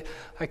because I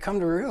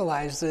come to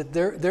realize that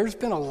there's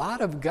been a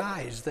lot of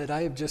guys that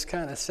I have just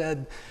kind of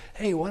said,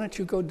 hey, why don't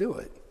you go do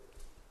it?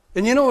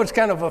 And you know what's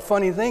kind of a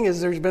funny thing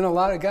is there's been a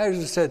lot of guys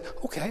who said,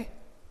 okay.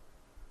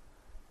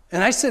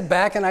 And I sit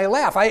back and I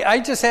laugh. I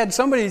just had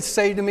somebody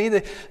say to me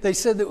that they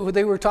said that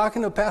they were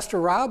talking to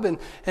Pastor Rob and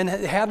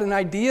had an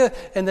idea,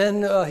 and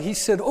then he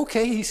said,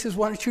 okay. He says,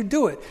 why don't you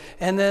do it?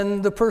 And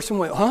then the person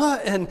went, huh?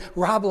 And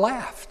Rob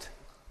laughed.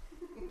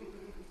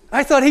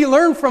 I thought he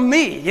learned from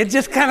me. You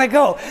just kind of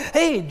go,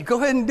 hey, go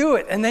ahead and do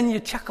it. And then you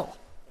chuckle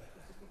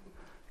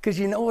because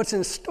you know what's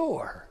in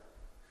store.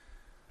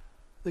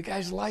 The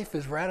guy's life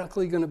is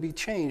radically going to be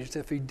changed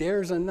if he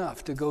dares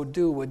enough to go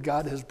do what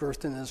God has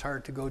birthed in his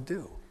heart to go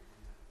do.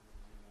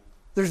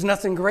 There's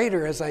nothing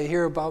greater as I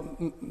hear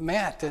about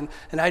Matt, and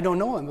I don't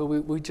know him, but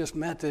we just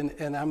met,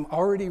 and I'm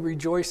already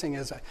rejoicing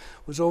as I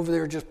was over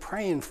there just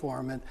praying for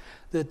him, and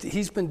that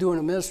he's been doing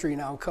a ministry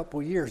now a couple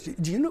of years.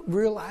 Do you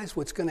realize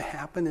what's going to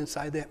happen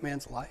inside that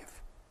man's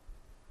life?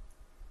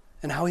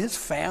 And how his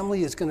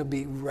family is going to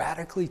be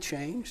radically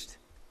changed?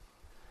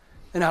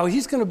 And how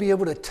he's going to be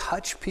able to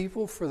touch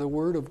people for the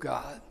Word of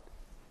God?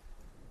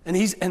 And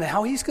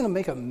how he's going to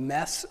make a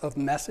mess of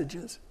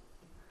messages?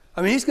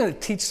 I mean, he's going to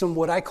teach them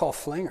what I call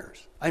flingers.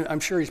 I'm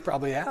sure he's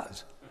probably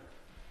has.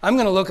 I'm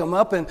going to look him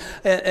up and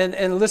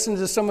listen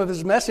to some of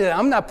his messages.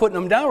 I'm not putting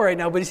them down right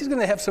now, but he's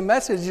going to have some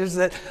messages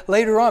that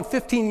later on,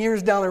 15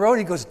 years down the road,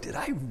 he goes, did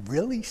I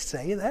really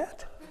say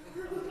that?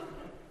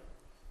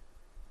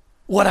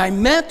 What I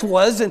meant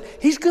was, and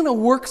he's going to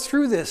work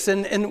through this,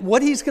 and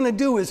what he's going to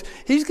do is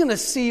he's going to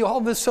see all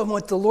of a sudden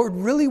what the Lord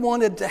really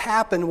wanted to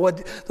happen,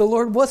 what the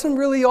Lord wasn't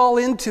really all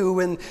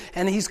into, and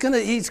he's going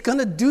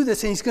to do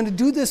this, and he's going to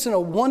do this in a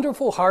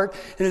wonderful heart,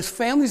 and his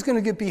family's going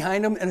to get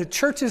behind him, and the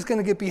church is going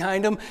to get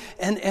behind him,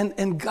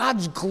 and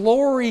God's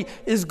glory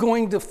is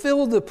going to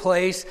fill the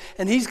place,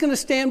 and he's going to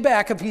stand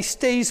back. If he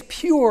stays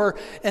pure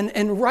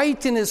and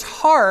right in his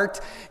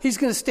heart, he's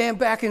going to stand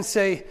back and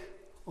say,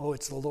 oh,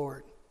 it's the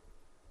Lord.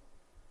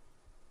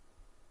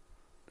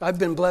 I've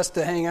been blessed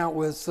to hang out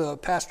with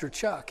Pastor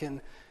Chuck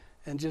and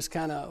just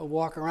kind of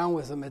walk around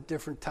with him at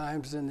different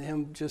times and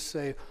him just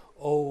say,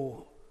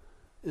 oh,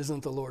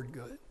 isn't the Lord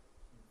good?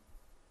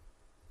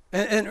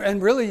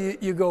 And really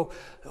you go,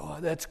 oh,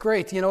 that's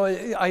great. You know,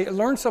 I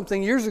learned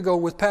something years ago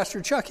with Pastor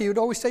Chuck. He would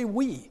always say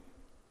we.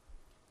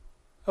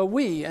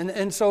 We.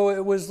 And so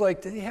it was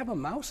like, did he have a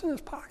mouse in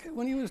his pocket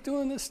when he was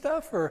doing this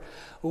stuff? Or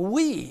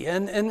we.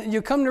 And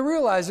you come to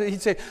realize that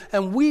he'd say,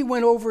 and we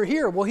went over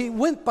here. Well, he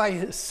went by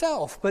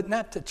himself, but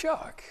not to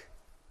Chuck.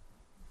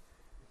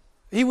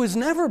 He was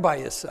never by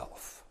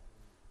himself.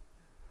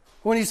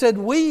 When he said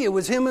we, it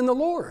was him and the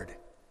Lord.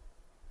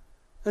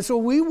 And so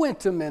we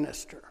went to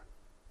minister.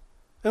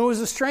 And it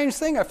was a strange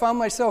thing. I found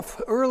myself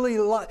early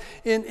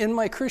in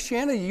my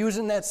Christianity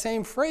using that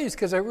same phrase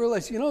because I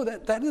realized,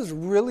 that is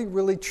really,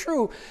 really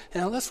true.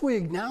 And unless we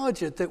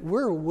acknowledge it, that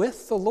we're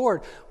with the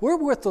Lord. We're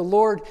with the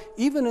Lord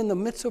even in the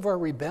midst of our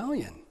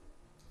rebellion.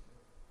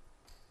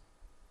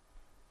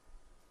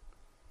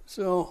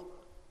 So,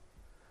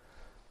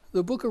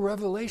 the book of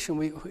Revelation,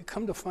 we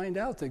come to find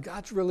out that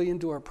God's really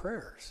into our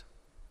prayers.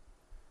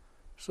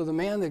 So the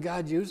man that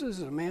God uses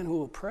is a man who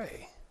will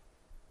pray.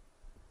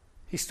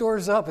 He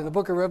stores up in the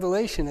book of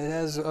Revelation. It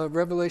has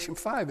Revelation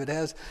 5. It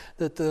has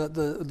that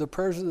the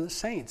prayers of the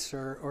saints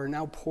are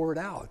now poured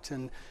out.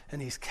 And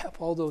he's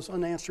kept all those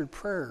unanswered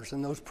prayers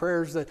and those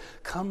prayers that,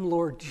 come,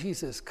 Lord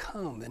Jesus,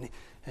 come.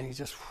 And he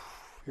just,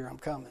 here I'm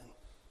coming.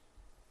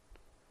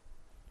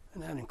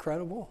 Isn't that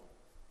incredible?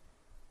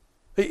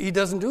 He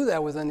doesn't do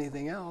that with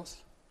anything else.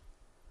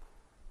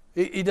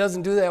 He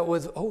doesn't do that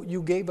with, oh,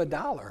 you gave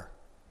 $1.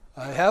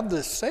 I have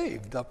this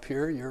saved up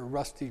here, your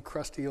rusty,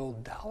 crusty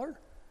old dollar.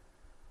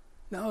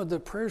 No, the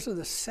prayers of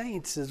the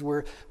saints is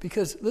where,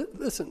 because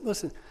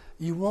listen,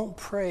 you won't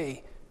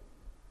pray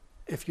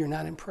if you're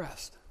not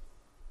impressed.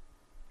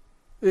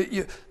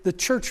 The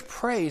church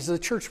prays. The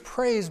church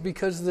prays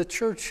because the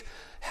church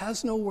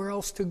has nowhere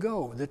else to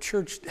go. The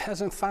church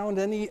hasn't found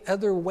any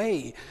other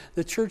way.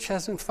 The church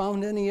hasn't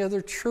found any other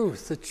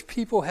truth. The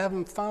people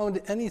haven't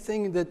found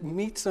anything that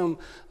meets them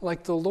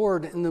like the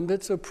Lord in the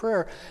midst of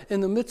prayer.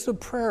 In the midst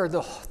of prayer,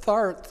 the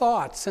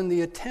thoughts and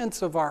the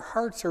intents of our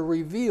hearts are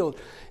revealed.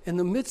 In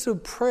the midst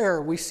of prayer,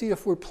 we see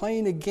if we're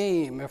playing a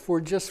game, if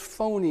we're just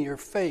phony or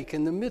fake.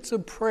 In the midst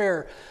of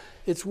prayer,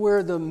 it's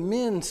where the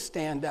men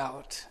stand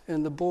out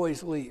and the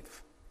boys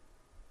leave.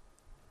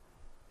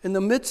 In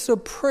the midst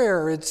of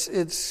prayer,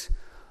 it's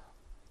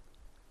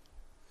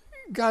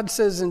God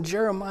says in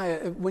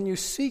Jeremiah, when you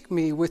seek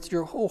me with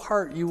your whole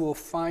heart, you will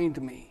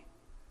find me.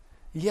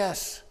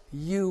 Yes,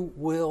 you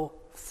will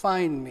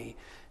find me,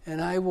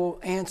 and I will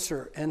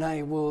answer, and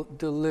I will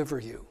deliver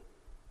you.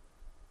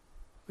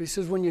 He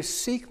says, when you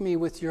seek me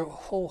with your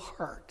whole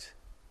heart.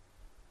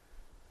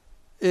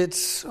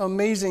 It's an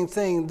amazing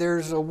thing.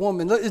 There's a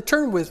woman.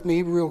 Turn with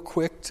me real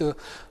quick to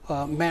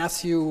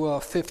Matthew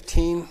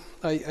 15.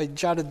 I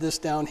jotted this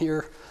down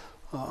here.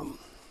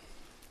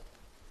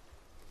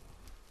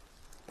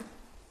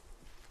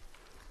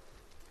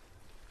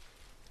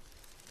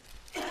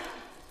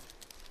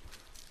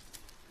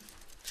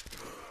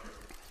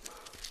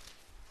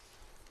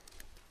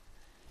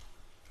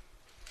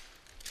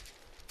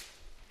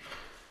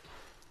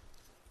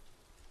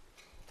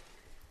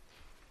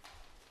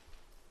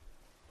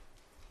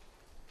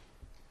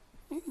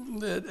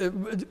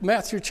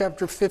 Matthew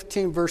chapter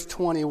 15, verse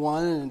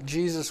 21, and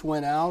Jesus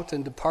went out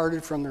and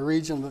departed from the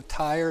region of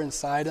Tyre and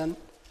Sidon.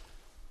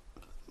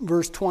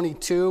 Verse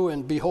 22,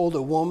 and behold,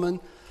 a woman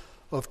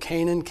of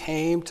Canaan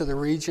came to the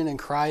region and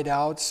cried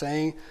out,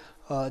 saying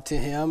to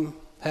him,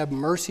 have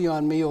mercy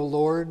on me, O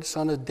Lord,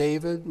 son of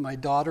David. My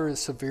daughter is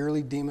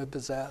severely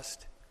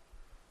demon-possessed.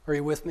 Are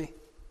you with me?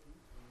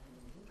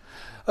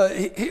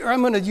 Here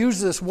I'm going to use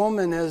this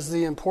woman as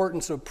the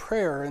importance of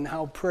prayer and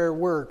how prayer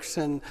works.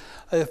 And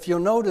if you'll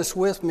notice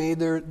with me,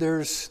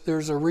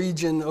 there's a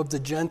region of the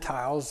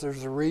Gentiles,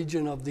 there's a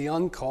region of the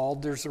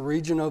uncalled, there's a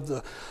region of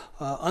the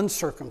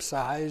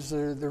uncircumcised,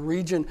 the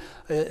region,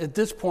 at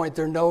this point,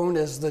 they're known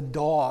as the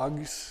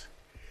dogs.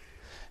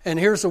 And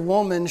here's a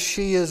woman,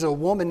 she is a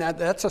woman,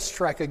 that's a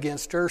strike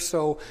against her.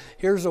 So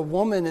here's a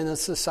woman in a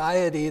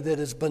society that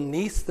is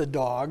beneath the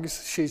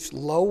dogs. She's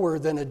lower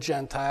than a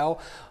Gentile.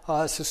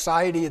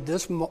 Society at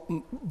this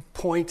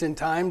point in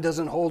time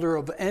doesn't hold her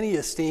of any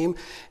esteem.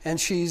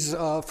 And she's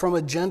from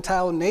a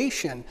Gentile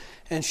nation.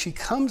 And she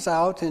comes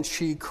out and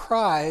she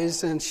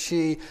cries and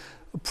she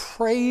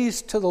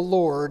prays to the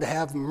Lord,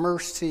 have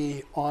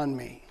mercy on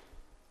me.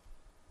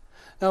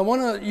 Now, I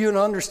want you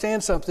to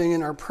understand something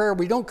in our prayer.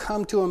 We don't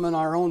come to him in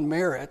our own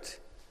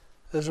merit.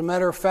 As a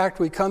matter of fact,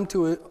 we come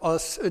to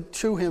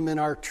him in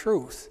our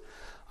truth.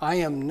 I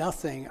am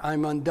nothing.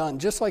 I'm undone.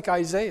 Just like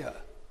Isaiah.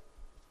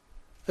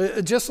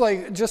 Just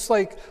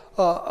like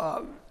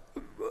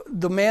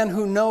the man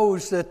who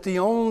knows that the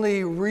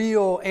only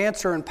real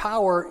answer and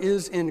power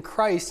is in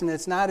Christ, and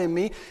it's not in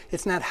me.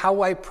 It's not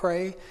how I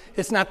pray.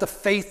 It's not the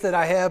faith that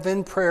I have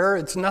in prayer.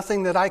 It's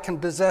nothing that I can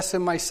possess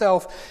in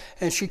myself.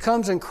 And she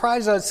comes and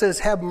cries out and says,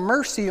 have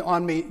mercy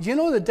on me. Do you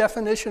know the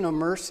definition of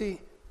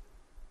mercy?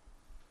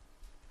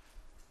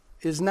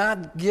 Is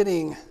not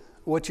getting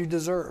what you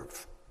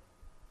deserve.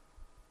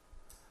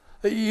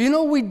 You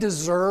know we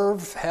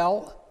deserve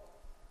hell?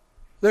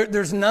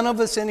 There's none of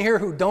us in here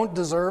who don't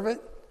deserve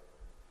it.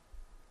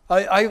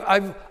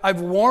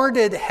 I've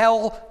warranted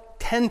hell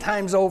 10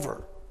 times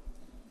over.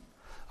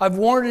 I've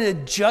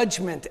warranted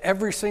judgment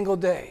every single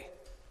day.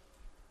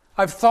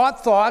 I've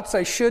thought thoughts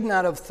I should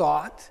not have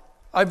thought.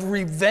 I've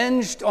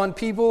revenged on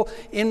people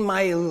in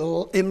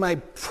my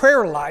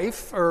prayer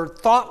life or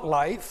thought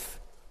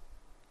life.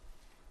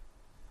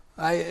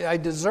 I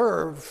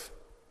deserve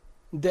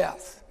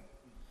death.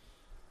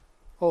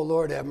 Oh,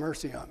 Lord, have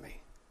mercy on me.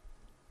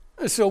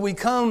 So we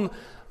come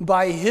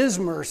by his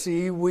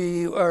mercy,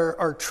 we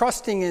are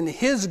trusting in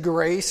his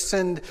grace,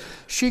 and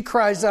she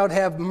cries out,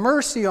 have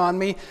mercy on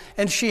me,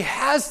 and she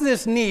has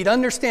this need.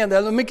 Understand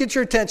that. Let me get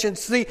your attention.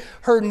 See,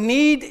 her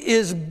need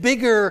is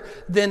bigger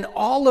than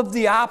all of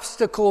the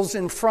obstacles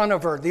in front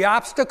of her. The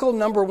obstacle,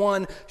 number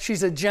one,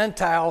 she's a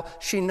Gentile.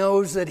 She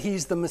knows that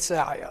he's the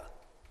Messiah.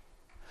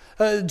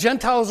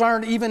 Gentiles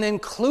aren't even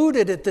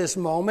included at this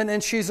moment,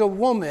 and she's a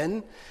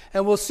woman.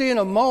 And we'll see in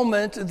a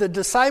moment, the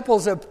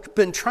disciples have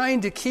been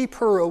trying to keep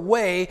her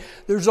away.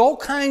 There's all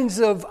kinds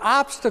of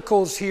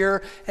obstacles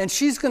here, and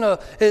she's going to,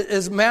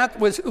 as Matt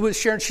was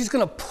sharing, she's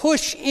going to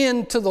push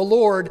into the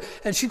Lord,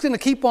 and she's going to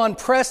keep on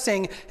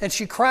pressing, and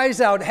she cries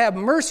out, have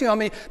mercy on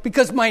me,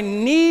 because my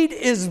need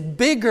is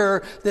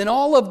bigger than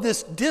all of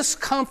this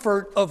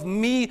discomfort of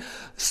me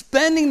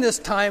spending this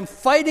time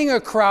fighting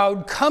a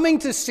crowd, coming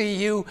to see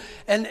you,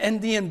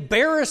 and the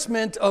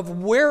embarrassment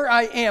of where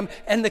I am,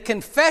 and the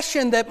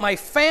confession that my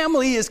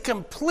family is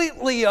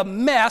completely a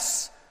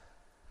mess.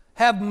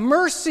 Have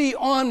mercy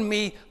on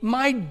me.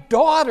 My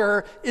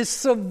daughter is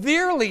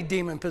severely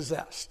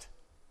demon-possessed.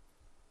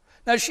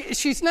 Now,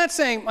 she's not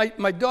saying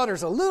my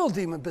daughter's a little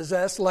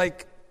demon-possessed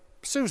like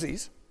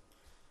Susie's.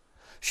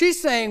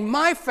 She's saying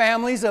my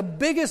family's the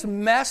biggest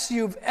mess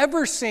you've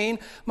ever seen.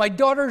 My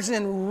daughter's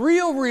in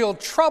real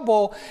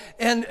trouble.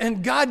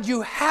 And God,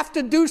 you have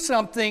to do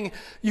something.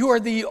 You are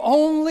the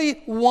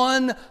only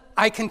one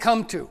I can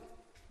come to.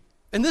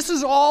 And this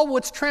is all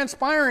what's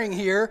transpiring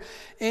here.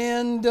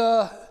 And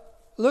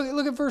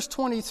look at verse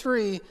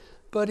 23.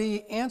 But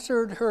he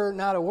answered her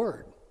not a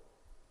word.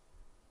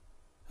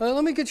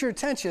 Let me get your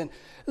attention.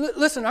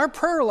 Listen, our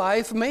prayer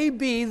life may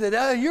be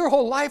that your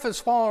whole life is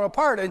falling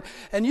apart.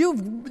 And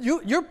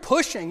you're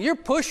pushing,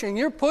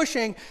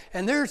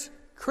 and there's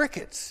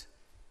crickets.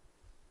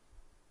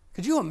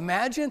 Could you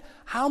imagine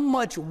how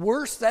much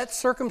worse that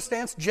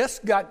circumstance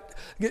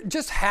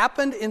just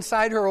happened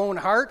inside her own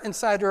heart,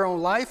 inside her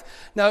own life?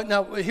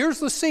 Now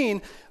here's the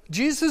scene.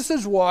 Jesus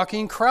is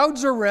walking,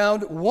 crowds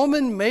around,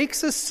 woman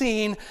makes a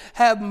scene,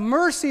 have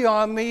mercy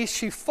on me.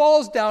 She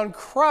falls down,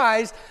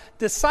 cries.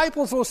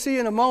 Disciples will see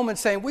in a moment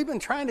saying, we've been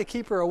trying to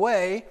keep her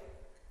away.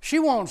 She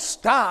won't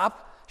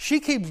stop.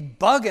 She keeps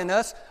bugging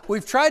us.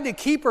 We've tried to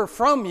keep her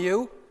from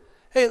you.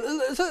 Hey,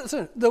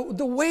 listen, the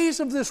ways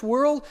of this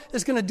world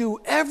is going to do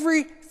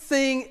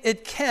everything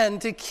it can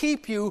to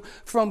keep you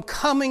from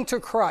coming to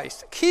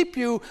Christ, keep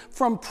you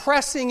from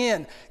pressing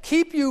in,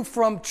 keep you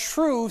from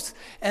truth,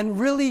 and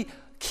really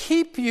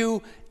keep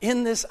you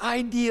in this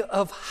idea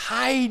of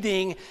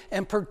hiding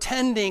and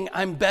pretending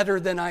I'm better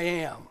than I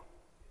am.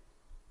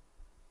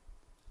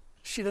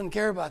 She doesn't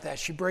care about that.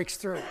 She breaks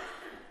through.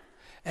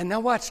 And now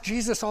watch,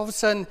 Jesus all of a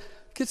sudden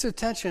gets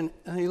attention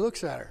and he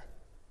looks at her.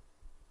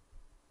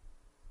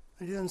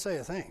 He doesn't say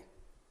a thing.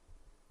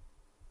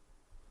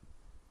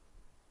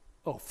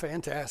 Oh,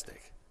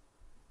 fantastic.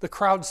 The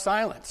crowd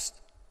silenced.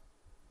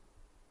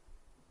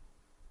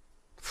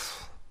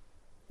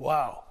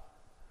 Wow.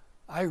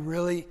 I'm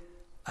really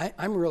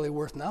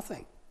worth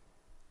nothing.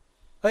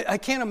 I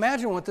can't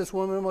imagine what this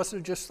woman must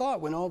have just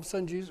thought when all of a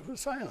sudden Jesus was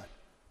silent.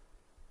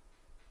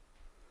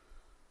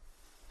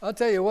 I'll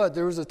tell you what,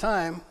 there was a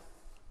time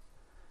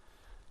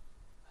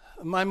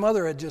my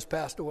mother had just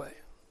passed away.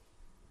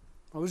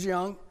 I was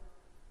young.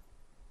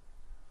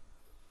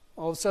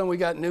 All of a sudden we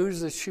got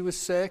news that she was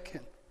sick.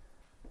 And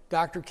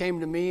doctor came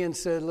to me and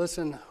said,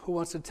 listen, who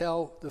wants to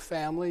tell the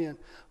family and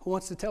who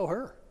wants to tell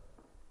her?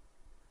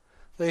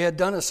 They had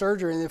done a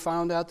surgery and they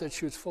found out that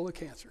she was full of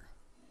cancer.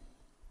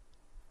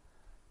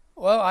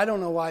 Well, I don't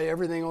know why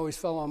everything always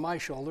fell on my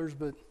shoulders,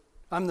 but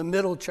I'm the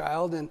middle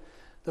child, and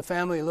the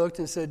family looked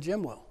and said,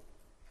 Jim will.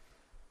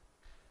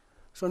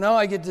 So now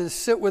I get to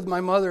sit with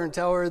my mother and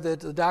tell her that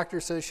the doctor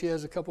says she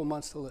has a couple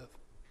months to live.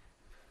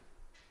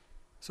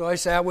 So I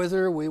sat with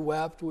her, we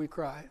wept, we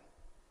cried.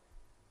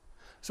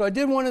 So I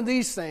did one of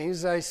these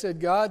things. I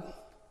said, God,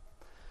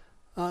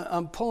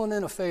 I'm pulling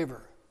in a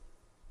favor.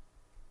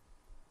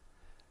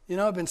 You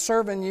know, I've been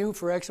serving you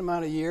for X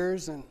amount of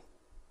years, and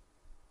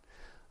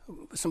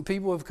some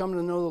people have come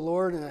to know the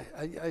Lord, and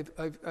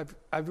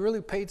I've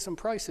really paid some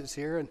prices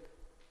here, and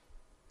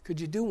could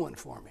you do one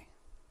for me?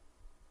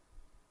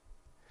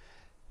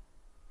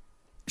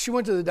 She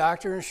went to the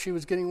doctor, and she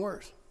was getting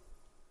worse.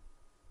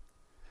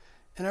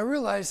 And I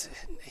realized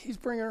he's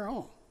bringing her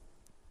home.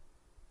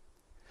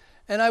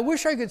 And I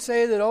wish I could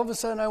say that all of a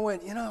sudden I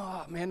went,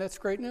 oh, man, that's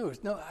great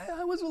news. No,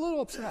 I was a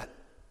little upset.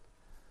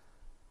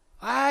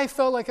 I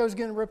felt like I was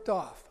getting ripped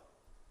off.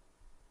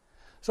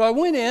 So I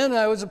went in,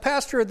 I was a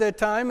pastor at that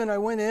time, and I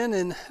went in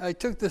and I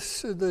took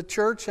the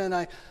church and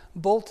I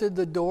bolted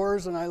the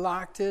doors and I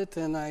locked it,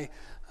 and I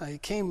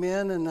came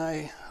in and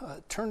I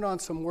turned on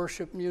some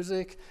worship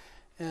music,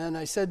 and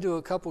I said to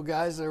a couple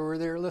guys that were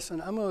there,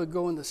 listen, I'm going to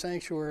go in the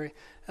sanctuary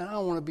and I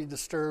don't want to be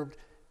disturbed,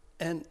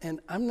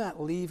 and I'm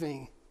not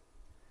leaving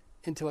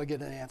until I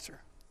get an answer.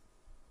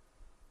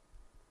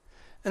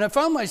 And I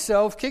found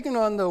myself kicking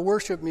on the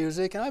worship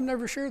music, and I've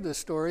never shared this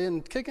story,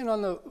 and kicking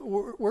on the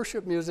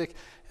worship music,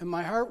 and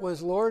my heart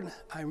was, Lord,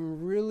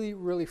 I'm really,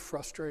 really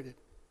frustrated.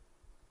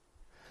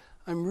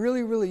 I'm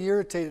really, really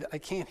irritated. I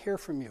can't hear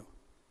from you.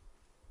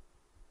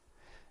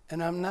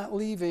 And I'm not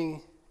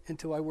leaving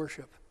until I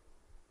worship.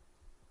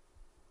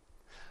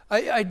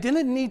 I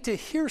didn't need to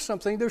hear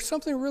something. There's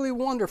something really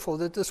wonderful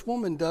that this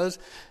woman does.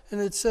 And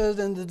it says,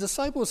 and the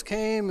disciples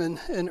came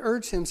and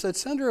urged him, said,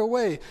 send her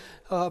away,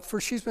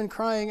 for she's been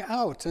crying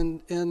out.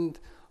 And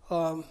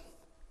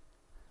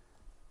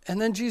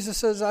then Jesus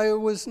says, I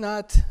was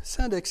not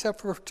sent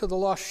except to the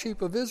lost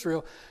sheep of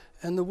Israel.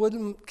 And the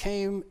woman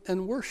came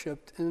and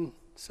worshiped and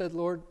said,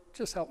 Lord,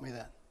 just help me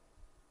then.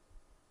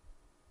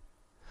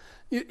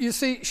 You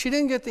see, she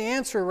didn't get the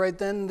answer right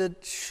then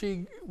that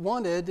she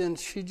wanted, and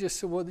she just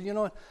said, well, you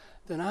know what,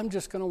 then I'm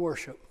just going to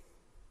worship.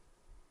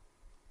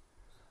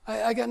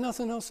 I got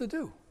nothing else to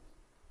do.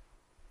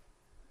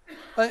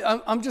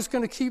 I'm just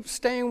going to keep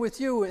staying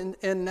with you.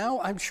 And now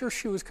I'm sure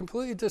she was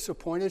completely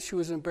disappointed. She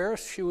was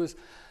embarrassed. He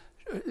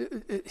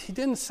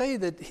didn't say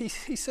that.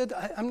 He said,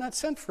 I'm not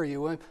sent for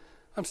you.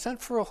 I'm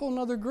sent for a whole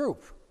other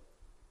group.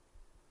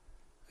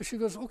 And she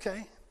goes,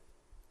 okay,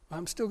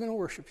 I'm still going to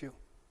worship you.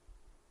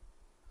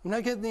 I'm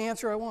not getting the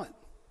answer I want,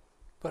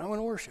 but I'm going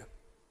to worship.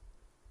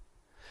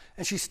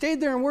 And she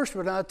stayed there and worshiped.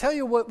 And I'll tell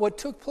you what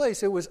took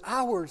place. It was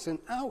hours and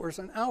hours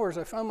and hours.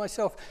 I found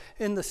myself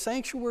in the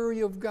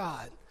sanctuary of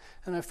God,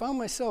 and I found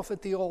myself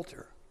at the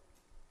altar.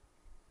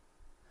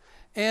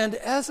 And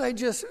as I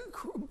just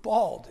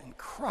bawled and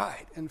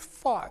cried and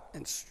fought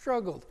and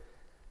struggled,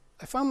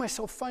 I found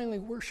myself finally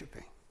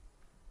worshiping.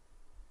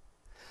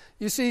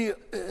 You see,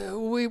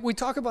 we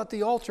talk about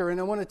the altar,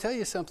 and I want to tell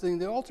you something.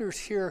 The altar is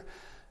here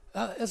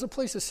as a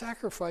place of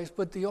sacrifice,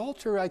 but the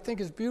altar, I think,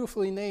 is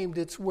beautifully named.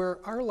 It's where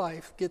our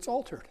life gets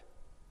altered.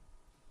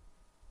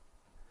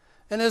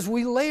 And as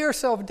we lay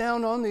ourselves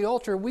down on the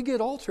altar, we get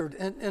altered.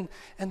 And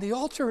the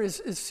altar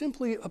is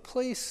simply a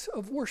place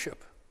of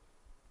worship.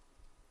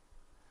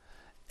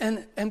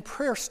 And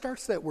prayer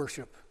starts that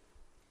worship.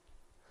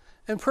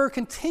 And prayer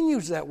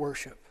continues that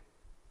worship.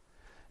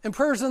 And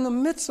prayer is in the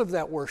midst of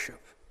that worship.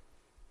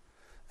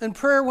 And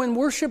prayer, when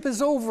worship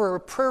is over,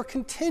 prayer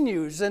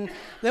continues. And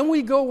then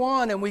we go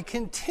on and we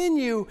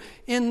continue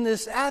in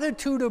this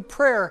attitude of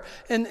prayer.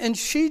 And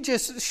she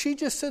just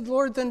said,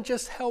 Lord, then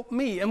just help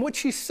me. And what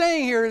she's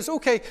saying here is,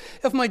 okay,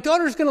 if my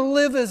daughter's going to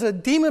live as a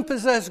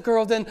demon-possessed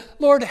girl, then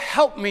Lord,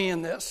 help me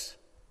in this.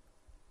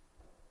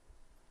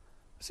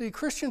 See,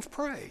 Christians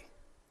pray.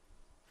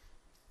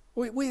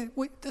 We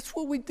that's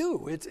what we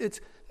do. It's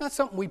not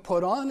something we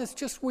put on. It's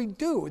just we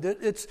do.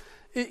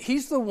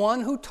 He's the one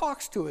who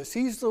talks to us.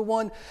 He's the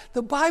one.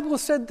 The Bible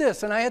said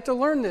this, and I had to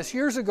learn this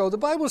years ago. The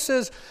Bible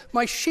says,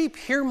 my sheep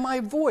hear my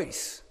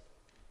voice.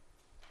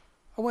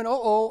 I went,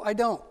 I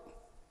don't.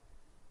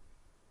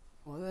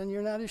 Well, then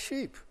you're not a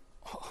sheep.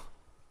 Oh.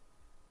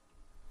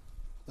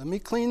 Let me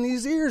clean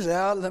these ears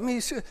out.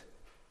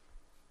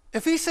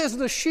 If he says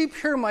the sheep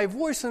hear my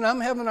voice and I'm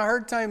having a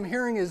hard time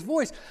hearing his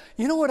voice,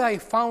 you know what I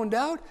found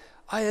out?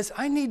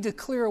 I need to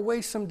clear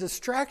away some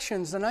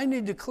distractions, and I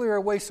need to clear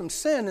away some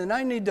sin,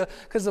 and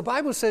because the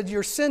Bible said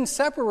your sin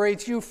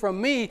separates you from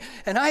me,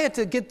 and I had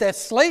to get that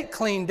slate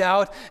cleaned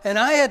out, and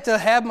I had to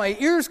have my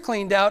ears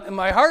cleaned out and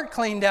my heart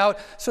cleaned out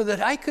so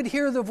that I could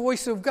hear the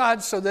voice of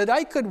God, so that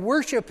I could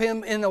worship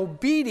him in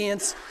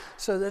obedience,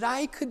 so that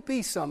I could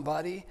be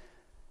somebody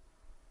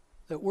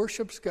that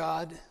worships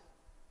God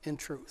in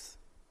truth.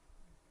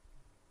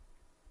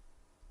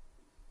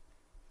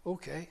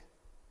 Okay.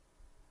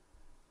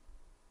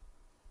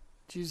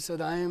 Jesus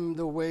said, I am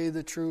the way,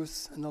 the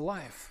truth, and the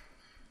life.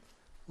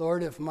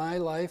 Lord, if my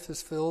life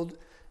is filled,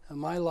 and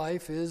my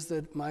life is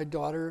that my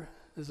daughter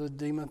is a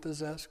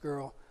demon-possessed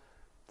girl,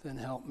 then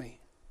help me.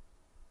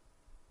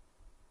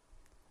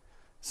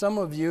 Some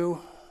of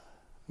you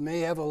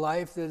may have a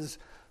life that is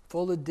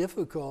full of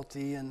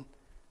difficulty, and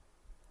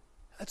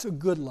that's a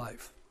good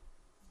life.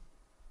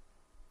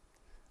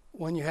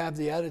 When you have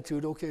the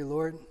attitude, okay,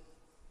 Lord,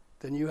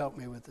 then you help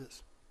me with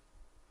this.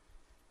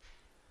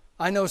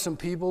 I know some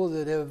people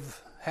that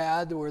have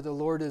had where the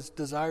Lord has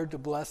desired to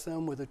bless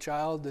them with a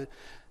child that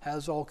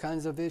has all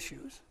kinds of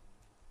issues.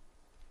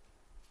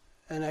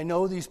 And I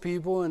know these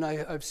people, and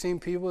I've seen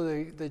people,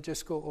 they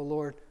just go, oh,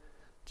 Lord,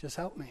 just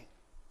help me.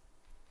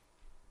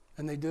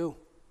 And they do.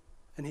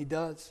 And he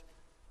does.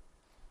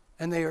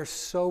 And they are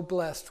so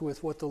blessed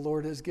with what the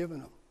Lord has given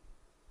them.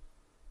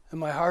 And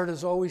my heart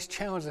is always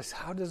challenged. I say,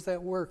 how does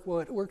that work? Well,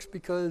 it works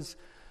because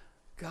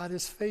God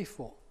is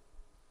faithful.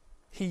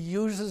 He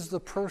uses the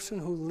person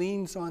who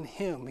leans on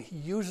him. He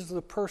uses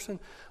the person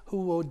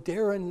who will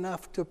dare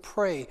enough to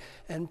pray.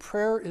 And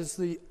prayer is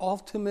the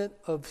ultimate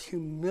of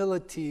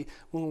humility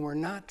when we're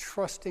not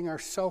trusting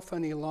ourselves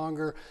any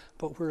longer,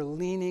 but we're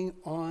leaning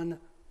on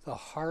the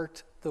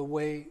heart, the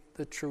way,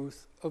 the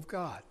truth of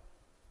God.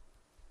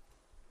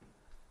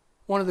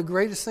 One of the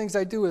greatest things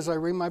I do as I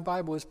read my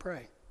Bible is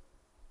pray.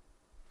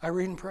 I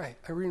read and pray.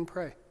 I read and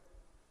pray.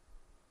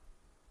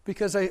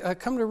 Because I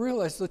come to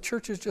realize the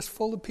church is just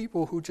full of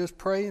people who just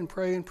pray and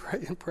pray and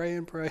pray and pray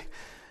and pray.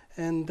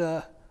 And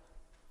the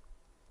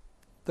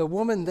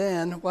woman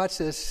then, watch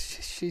this,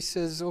 she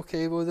says,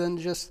 okay, well then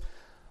just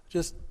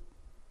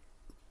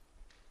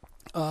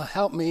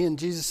help me. And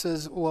Jesus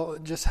says, well,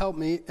 just help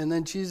me. And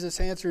then Jesus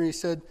answered and he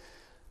said,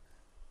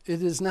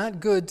 it is not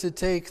good to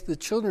take the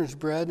children's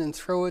bread and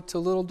throw it to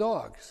little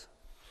dogs.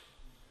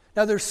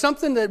 Now, there's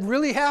something that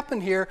really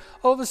happened here.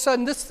 All of a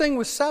sudden, this thing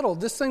was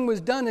settled. This thing was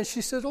done. And she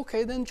said,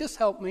 okay, then just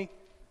help me.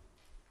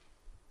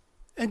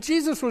 And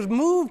Jesus was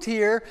moved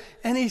here.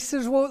 And he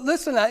says, well,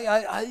 listen,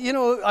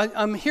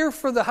 I'm here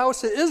for the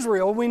house of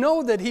Israel. We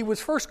know that he was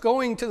first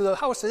going to the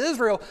house of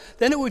Israel.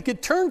 Then it would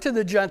get turned to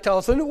the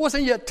Gentiles. And it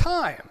wasn't yet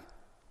time.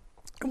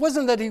 It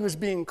wasn't that he was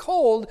being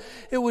cold.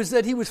 It was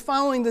that he was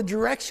following the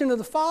direction of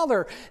the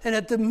Father. And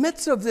at the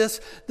midst of this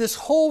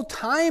whole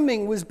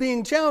timing was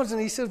being challenged.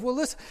 And he says, well,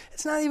 listen,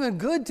 it's not even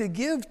good to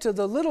give to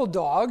the little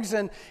dogs.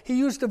 And he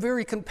used a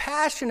very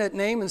compassionate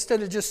name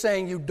instead of just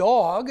saying, you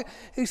dog.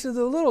 He said,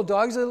 the little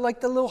dogs are like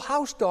the little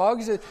house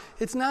dogs.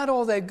 It's not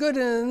all that good.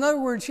 And in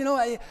other words,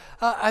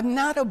 I'm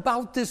not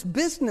about this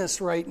business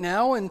right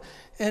now.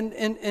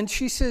 And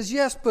she says,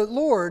 yes, but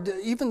Lord,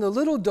 even the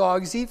little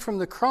dogs eat from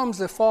the crumbs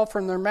that fall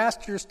from their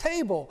master's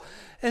table.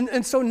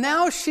 And so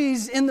now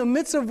she's in the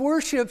midst of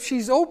worship.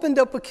 She's opened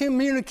up a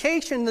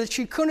communication that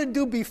she couldn't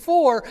do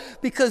before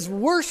because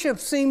worship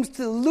seems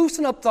to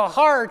loosen up the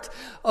heart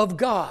of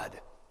God.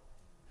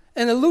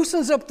 And it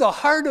loosens up the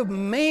heart of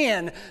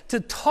man to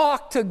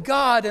talk to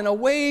God in a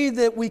way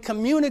that we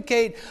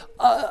communicate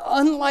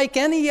unlike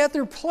any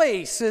other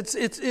place.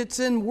 It's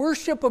in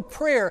worship of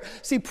prayer.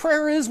 See,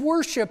 prayer is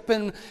worship,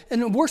 and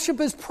worship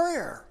is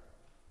prayer.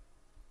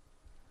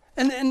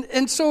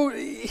 And so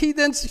she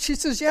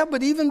says, yeah,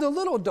 but even the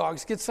little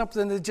dogs get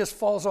something that just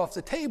falls off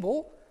the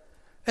table.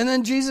 And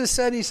then Jesus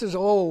said, he says,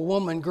 oh,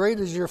 woman, great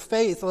is your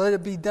faith. Let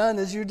it be done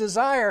as you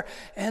desire.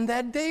 And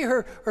that day,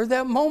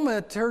 that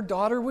moment, her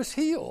daughter was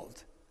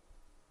healed.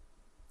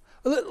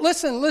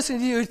 Listen,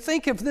 do you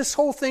think if this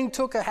whole thing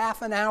took a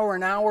half an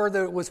hour,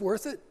 that it was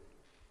worth it?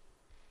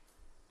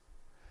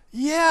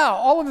 Yeah,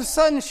 all of a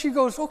sudden she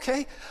goes,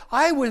 okay,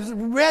 I was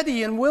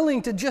ready and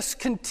willing to just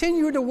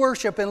continue to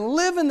worship and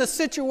live in the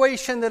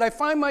situation that I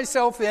find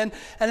myself in,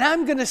 and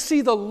I'm going to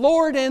see the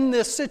Lord in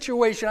this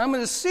situation. I'm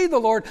going to see the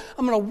Lord.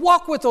 I'm going to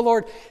walk with the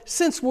Lord.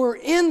 Since we're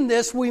in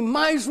this, we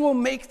might as well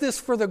make this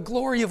for the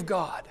glory of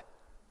God.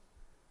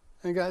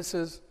 And God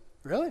says,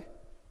 really?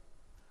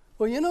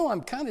 Well, I'm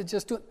kind of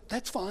just doing,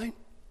 that's fine.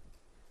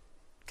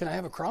 Can I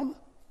have a crumb?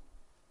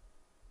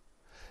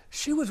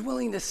 She was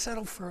willing to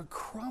settle for a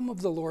crumb of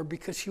the Lord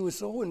because she was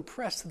so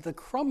impressed that the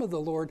crumb of the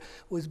Lord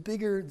was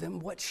bigger than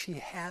what she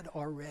had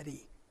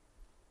already.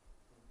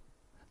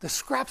 The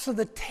scraps of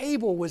the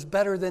table was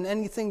better than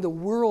anything the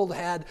world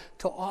had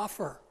to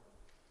offer.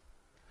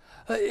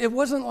 It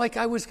wasn't like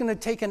I was going to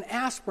take an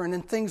aspirin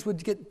and things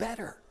would get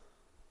better.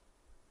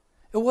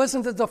 It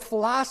wasn't that the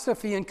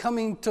philosophy and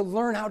coming to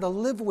learn how to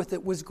live with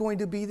it was going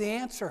to be the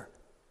answer.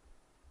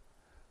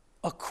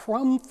 A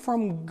crumb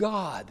from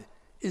God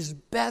is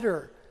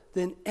better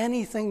than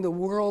anything the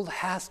world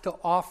has to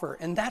offer.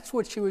 And that's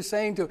what she was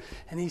saying to him.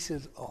 And he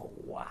says, oh,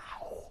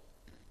 wow.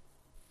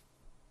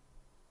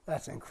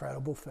 That's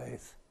incredible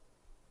faith.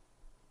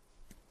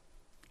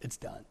 It's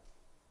done.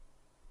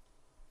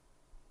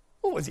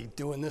 What was he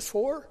doing this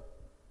for?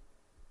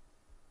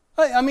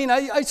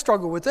 I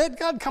struggle with it.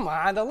 God, come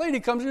on. The lady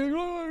comes in.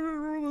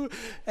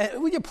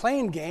 Were you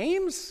playing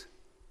games?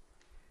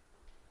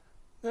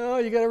 No,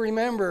 you got to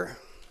remember,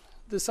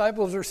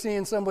 disciples are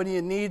seeing somebody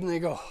in need and they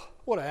go,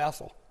 what a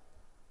hassle.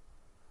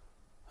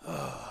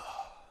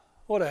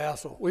 What a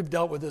hassle. We've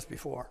dealt with this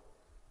before.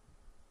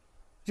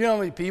 Do you know how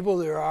many people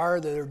there are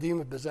that are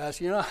demon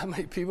possessed? You know how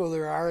many people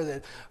there are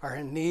that are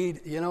in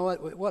need? You know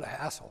what? What a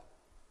hassle.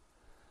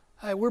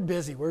 Hey, we're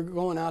busy. We're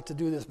going out to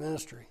do this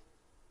ministry.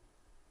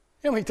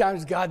 You know how many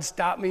times God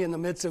stopped me in the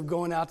midst of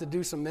going out to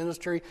do some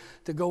ministry,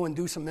 to go and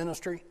do some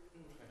ministry?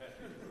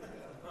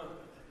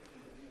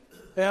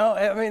 You know,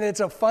 I mean, it's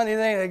a funny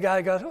thing. The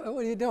guy goes, what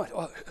are you doing?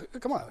 Oh,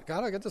 come on,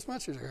 God, I got this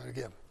message I got to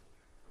give.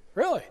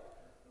 Really?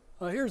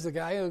 Well, here's the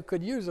guy who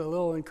could use a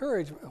little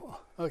encouragement.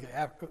 Okay.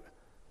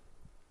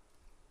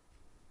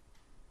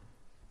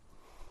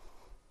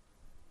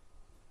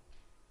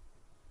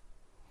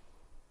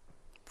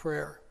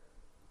 Prayer.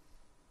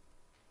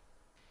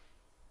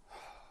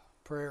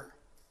 Prayer.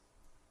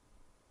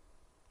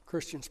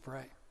 Christians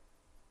pray.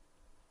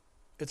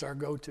 It's our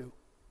go-to.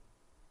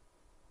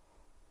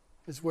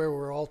 It's where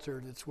we're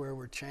altered. It's where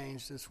we're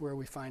changed. It's where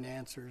we find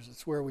answers.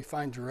 It's where we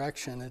find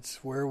direction.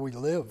 It's where we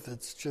live.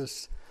 It's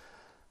just,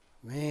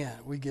 man,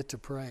 we get to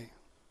pray.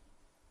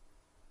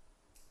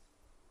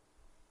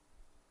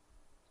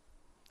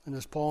 And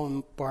as Paul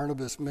and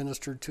Barnabas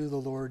ministered to the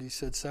Lord, he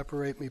said,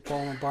 separate me,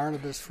 Paul and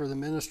Barnabas, for the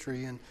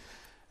ministry.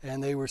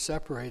 And they were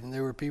separated. And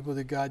they were people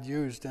that God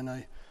used. And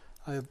I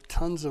have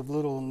tons of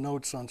little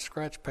notes on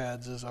scratch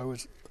pads as I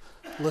was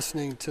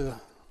listening to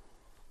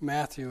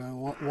Matthew,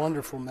 and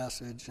wonderful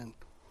message, and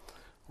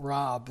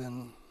Rob,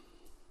 and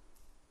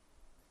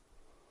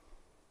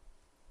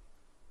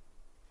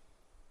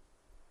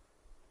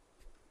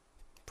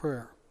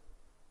prayer.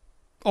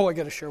 Oh, I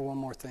got to share one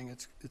more thing.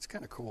 It's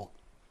kind of cool.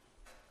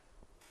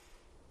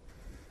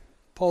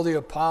 Paul the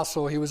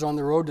Apostle, he was on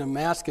the road to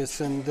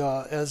Damascus, and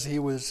as he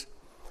was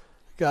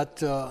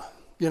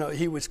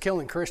he was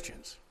killing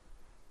Christians.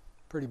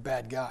 Pretty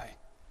bad guy.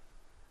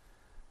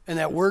 And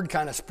that word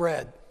kind of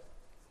spread.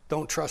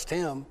 Don't trust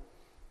him.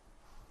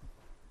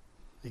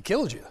 He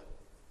kills you.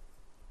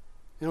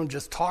 You don't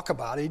just talk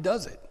about it, he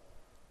does it.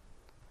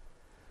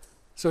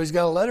 So he's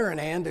got a letter in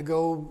hand to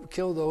go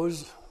kill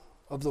those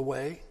of the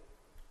way.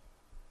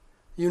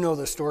 You know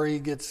the story. He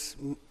gets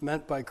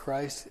met by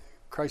Christ.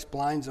 Christ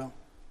blinds him.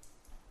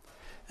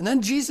 And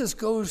then Jesus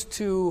goes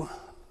to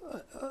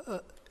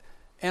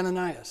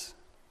Ananias.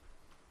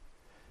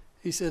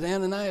 He said,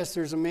 Ananias,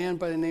 there's a man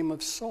by the name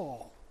of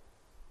Saul.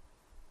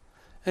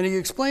 And he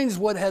explains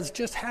what has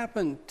just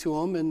happened to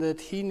him and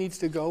that he needs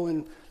to go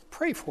and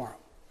pray for him,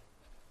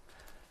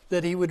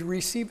 that he would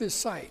receive his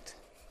sight.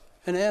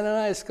 And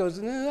Ananias goes,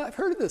 no, I've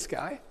heard of this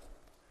guy.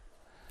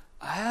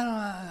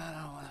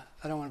 I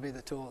don't want to be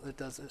the tool that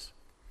does this.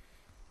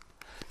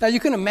 Now,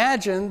 you can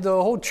imagine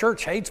the whole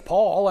church hates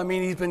Paul. I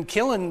mean, he's been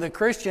killing the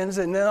Christians,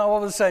 and then all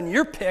of a sudden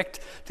you're picked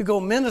to go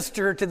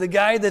minister to the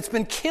guy that's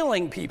been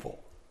killing people.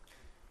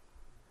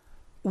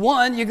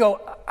 One, you go,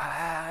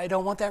 I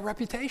don't want that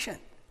reputation.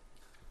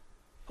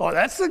 Oh,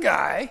 that's the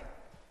guy.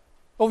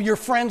 Oh, you're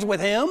friends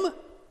with him?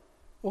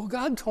 Well,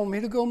 God told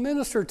me to go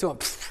minister to him.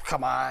 Pfft,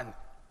 come on.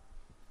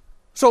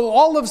 So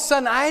all of a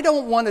sudden, I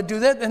don't want to do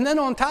that. And then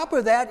on top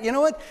of that, you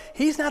know what?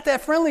 He's not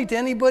that friendly to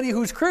anybody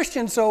who's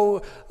Christian.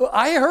 So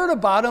I heard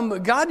about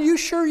him. God, you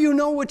sure you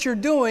know what you're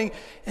doing?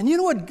 And you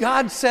know what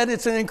God said?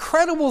 It's an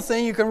incredible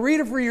thing. You can read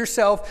it for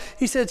yourself.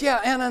 He says,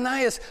 yeah,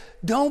 Ananias,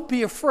 don't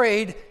be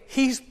afraid.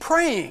 He's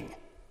praying.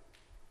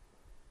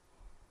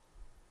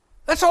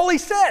 That's all he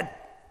said.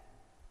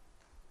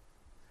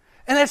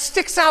 And that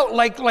sticks out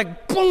like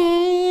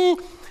boom.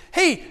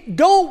 Hey,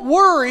 don't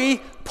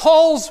worry,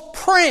 Paul's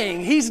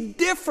praying. He's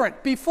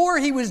different. Before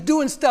he was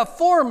doing stuff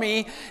for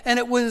me, and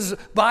it was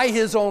by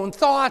his own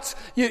thoughts.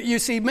 You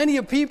see,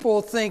 many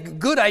people think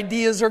good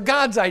ideas are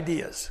God's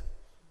ideas.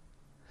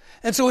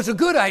 And so it's a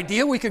good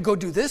idea. We could go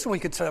do this, and we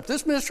could set up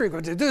this ministry, go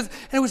do this.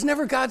 And it was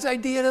never God's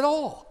idea at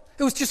all.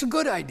 It was just a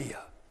good idea.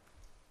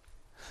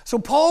 So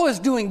Paul is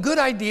doing good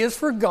ideas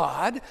for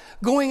God,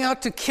 going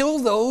out to kill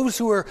those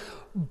who are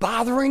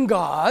bothering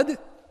God.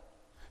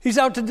 He's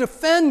out to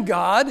defend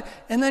God,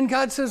 and then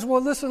God says,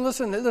 well,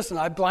 listen,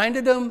 I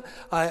blinded him.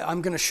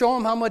 I'm going to show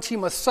him how much he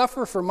must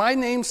suffer for my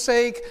name's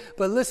sake.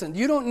 But listen,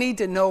 you don't need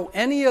to know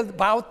any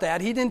about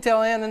that. He didn't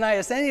tell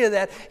Ananias any of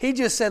that. He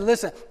just said,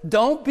 listen,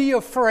 don't be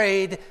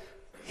afraid.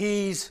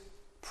 He's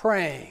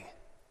praying.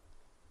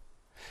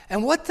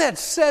 And what that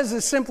says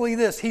is simply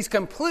this. He's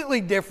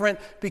completely different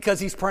because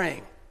he's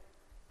praying.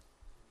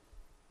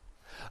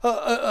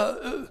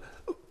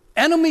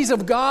 Enemies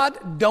of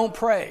God don't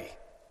pray.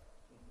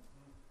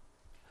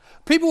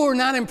 People who are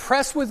not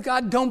impressed with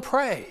God don't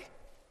pray.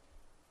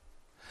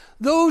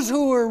 Those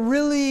who are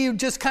really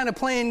just kind of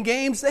playing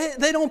games,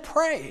 they don't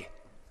pray.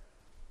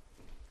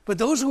 But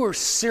those who are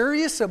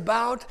serious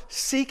about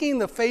seeking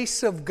the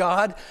face of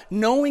God,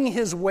 knowing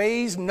His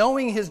ways,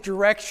 knowing His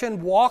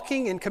direction,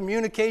 walking in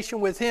communication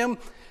with Him,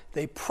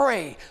 they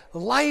pray.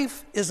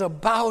 Life is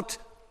about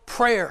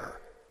prayer.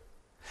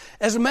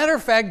 As a matter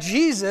of fact,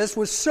 Jesus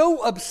was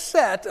so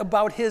upset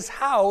about His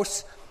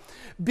house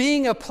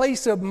being a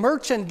place of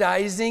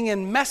merchandising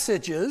and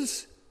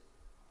messages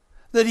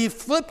that He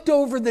flipped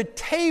over the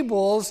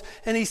tables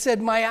and He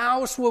said, "My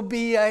house will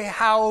be a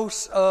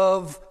house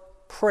of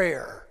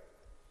prayer."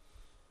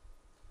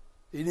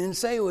 He didn't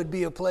say it would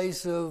be a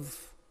place of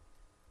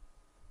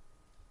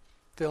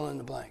fill in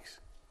the blanks.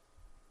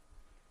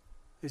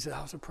 He said,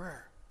 house of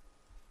prayer.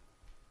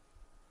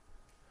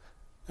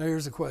 Now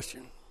here's the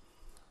question.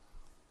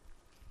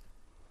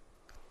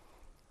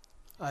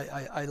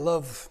 I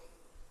love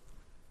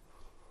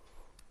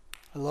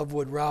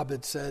what Rob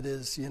had said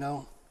is,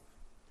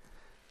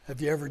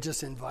 have you ever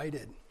just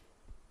invited?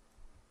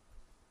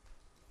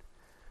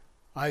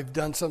 I've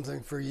done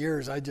something for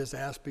years. I just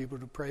ask people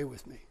to pray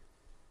with me.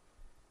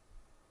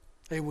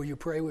 Hey, will you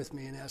pray with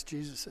me and ask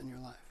Jesus in your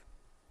life?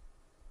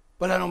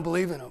 But I don't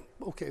believe in Him.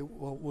 Okay,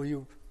 well, will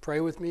you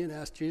pray with me and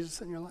ask Jesus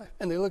in your life?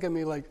 And they look at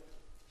me like,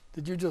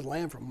 did you just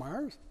land from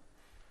Mars?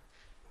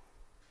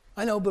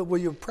 I know, but will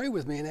you pray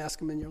with me and ask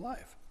Him in your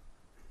life?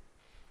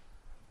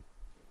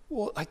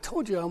 Well, I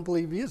told you I don't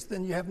believe He is.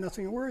 Then you have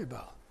nothing to worry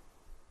about.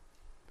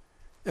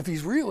 If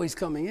He's real, He's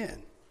coming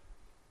in.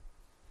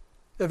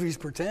 If He's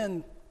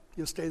pretend,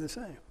 you'll stay the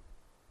same.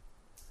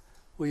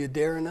 Will you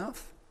dare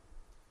enough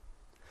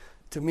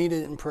to meet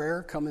it in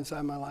prayer, come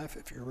inside my life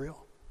if you're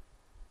real?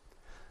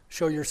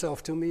 Show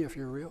yourself to me if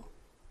you're real.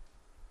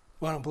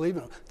 Well, I don't believe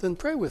in Him. Then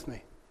pray with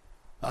me.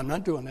 I'm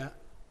not doing that.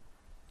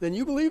 Then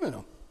you believe in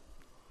Him.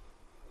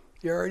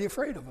 You're already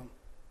afraid of Him.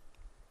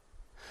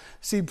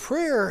 See,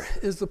 prayer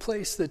is the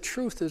place that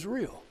truth is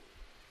real.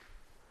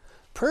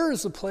 Prayer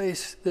is the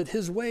place that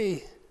His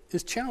way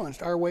is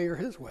challenged, our way or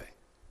His way.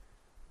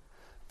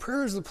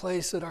 Prayer is the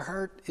place that our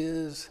heart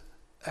is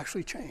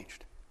actually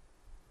changed.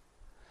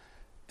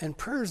 And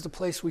prayer is the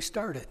place we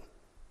started.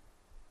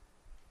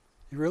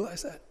 You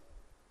realize that?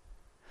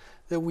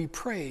 That we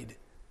prayed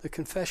the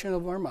confession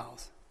of our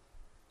mouth,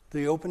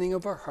 the opening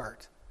of our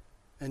heart,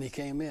 and He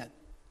came in.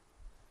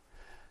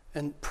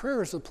 And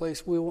prayer is the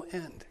place we will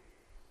end.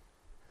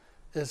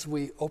 As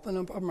we open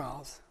up our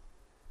mouth,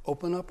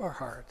 open up our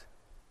heart,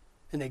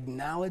 and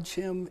acknowledge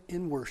Him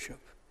in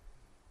worship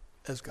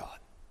as God.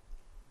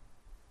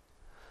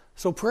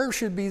 So prayer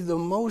should be the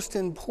most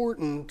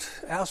important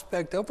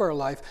aspect of our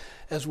life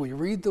as we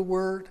read the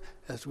Word,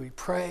 as we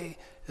pray,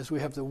 as we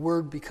have the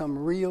Word become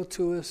real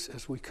to us,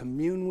 as we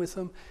commune with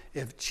Him.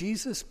 If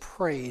Jesus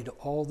prayed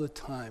all the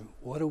time,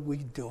 what are we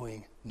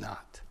doing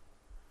not?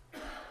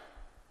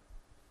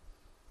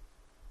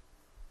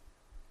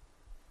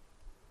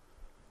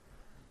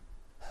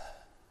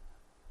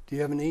 Do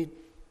you have a need? Do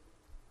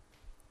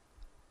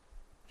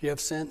you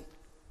have sin?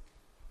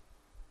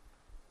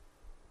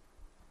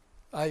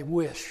 I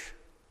wish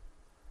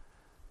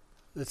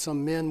that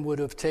some men would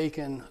have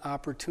taken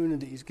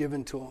opportunities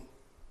given to them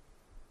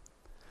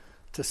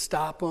to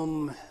stop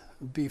them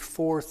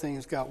before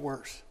things got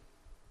worse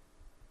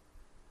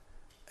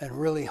and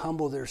really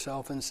humble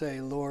themselves and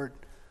say, Lord,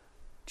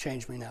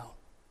 change me now.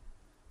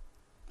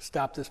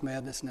 Stop this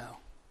madness now.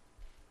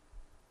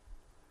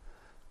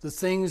 The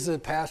things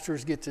that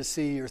pastors get to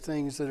see are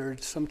things that are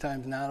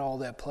sometimes not all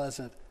that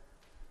pleasant.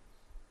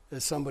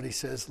 As somebody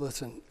says,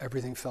 listen,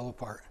 everything fell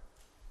apart.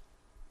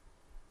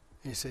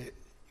 And you say,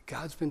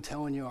 God's been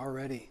telling you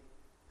already,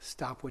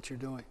 stop what you're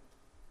doing.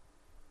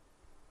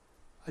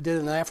 I did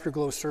an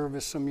afterglow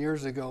service some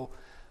years ago,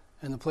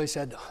 and the place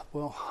had,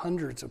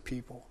 hundreds of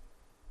people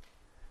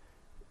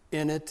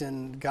in it,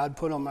 and God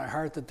put on my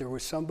heart that there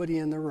was somebody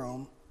in the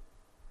room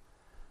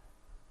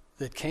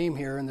that came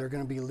here, and they're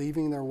going to be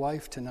leaving their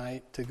wife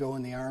tonight to go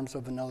in the arms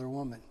of another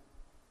woman.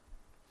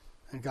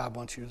 And God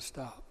wants you to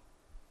stop.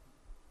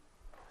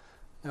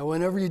 Now,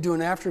 whenever you do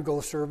an afterglow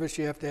service,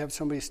 you have to have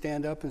somebody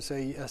stand up and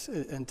say yes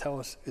and tell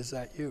us, is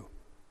that you?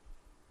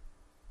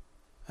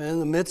 And in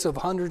the midst of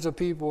hundreds of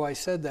people, I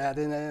said that,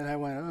 and I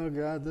went, oh,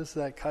 God, this is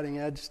that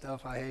cutting-edge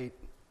stuff I hate.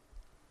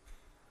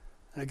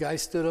 And a guy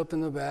stood up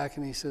in the back,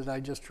 and he said, I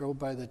just drove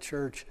by the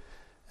church,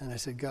 and I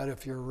said, God,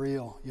 if you're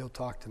real, you'll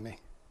talk to me.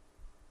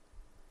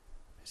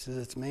 He said,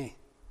 it's me.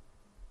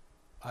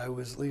 I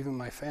was leaving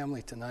my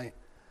family tonight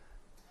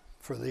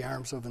for the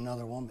arms of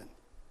another woman.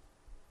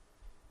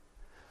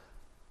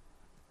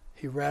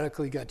 He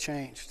radically got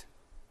changed.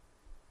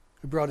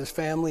 He brought his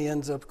family,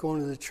 ends up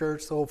going to the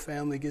church, the whole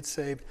family gets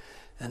saved,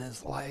 and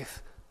his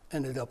life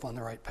ended up on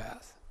the right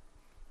path.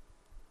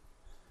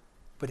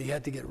 But he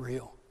had to get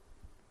real.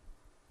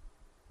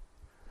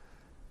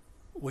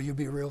 Will you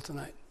be real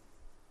tonight?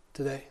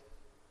 Today?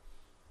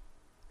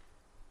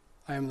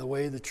 I am the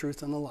way, the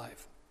truth, and the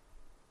life.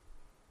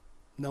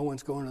 No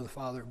one's going to the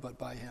Father but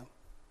by Him.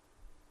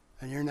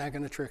 And you're not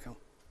going to trick Him.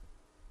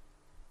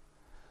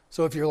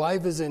 So if your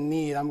life is in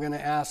need, I'm going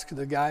to ask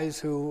the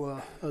guys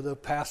the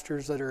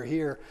pastors that are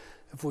here,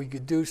 if we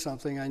could do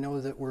something. I know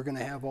that we're going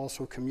to have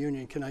also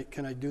communion. Can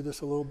I do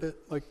this a little bit?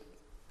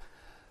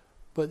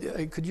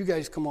 But could you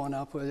guys come on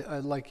up?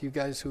 I'd like you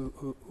guys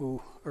who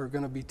are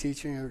going to be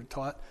teaching or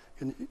taught,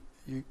 can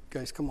you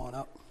guys come on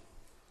up?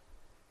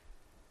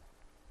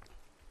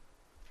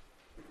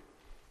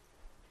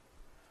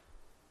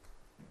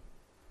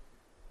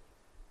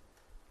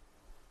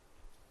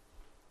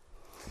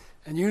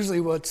 And usually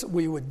what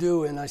we would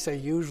do, and I say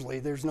usually,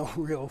 there's no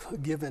real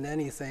given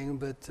anything,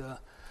 but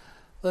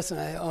listen,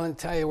 I want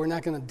to tell you, we're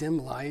not going to dim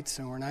lights,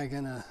 and we're not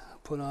going to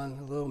put on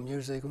a little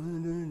music.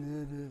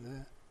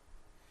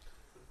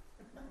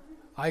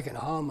 I can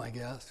hum, I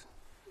guess.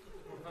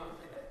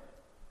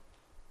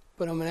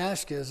 But I'm going to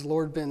ask you, has the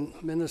Lord been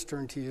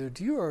ministering to you?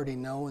 Do you already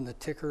know in the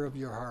ticker of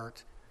your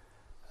heart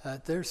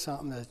that there's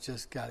something that's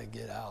just got to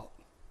get out?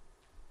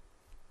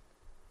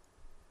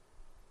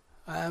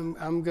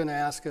 I'm going to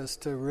ask us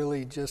to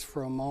really just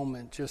for a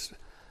moment, just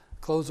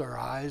close our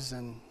eyes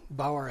and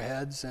bow our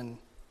heads. And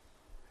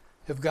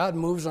if God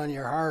moves on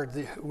your heart,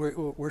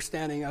 we're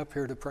standing up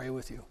here to pray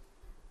with you.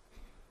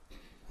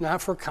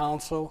 Not for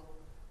counsel,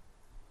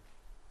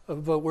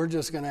 but we're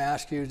just going to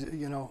ask you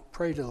to,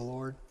 pray to the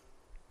Lord.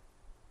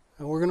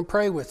 And we're going to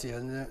pray with you,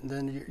 and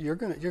then you're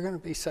going to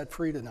be set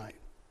free tonight.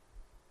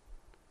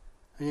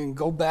 And you can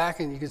go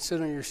back and you can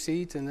sit on your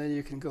seat, and then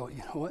you can go,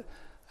 you know what?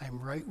 I'm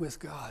right with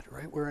God,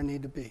 right where I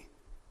need to be.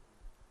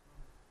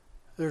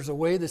 There's a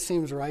way that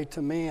seems right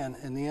to man,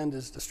 and the end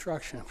is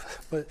destruction.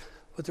 But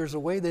there's a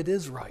way that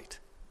is right,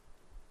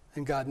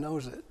 and God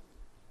knows it.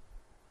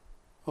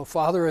 Well,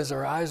 Father, as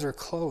our eyes are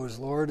closed,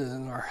 Lord,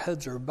 and our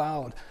heads are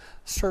bowed,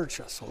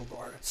 search us, oh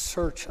Lord,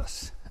 search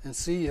us, and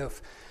see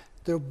if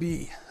there'll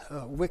be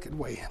a wicked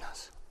way in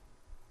us.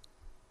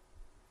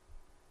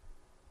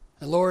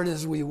 And Lord,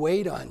 as we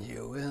wait on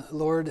you, and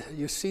Lord,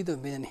 you see the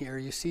men here,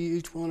 you see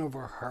each one of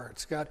our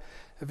hearts. God,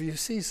 if you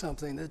see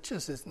something that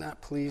just is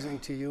not pleasing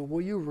to you, will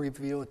you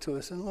reveal it to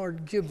us? And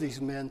Lord, give these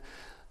men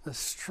the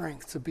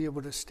strength to be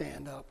able to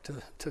stand up,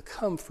 to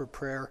come for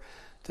prayer,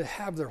 to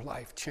have their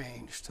life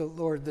changed. So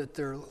Lord, that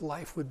their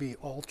life would be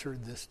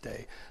altered this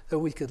day, that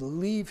we could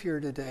leave here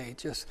today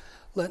just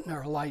letting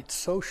our light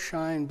so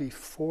shine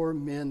before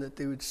men that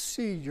they would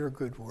see your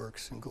good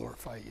works and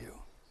glorify you.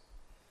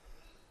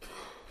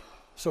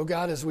 So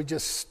God, as we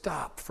just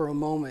stop for a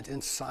moment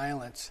in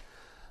silence,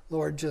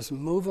 Lord, just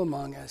move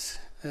among us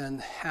and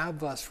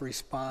have us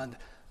respond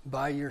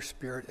by your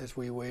Spirit as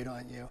we wait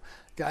on you.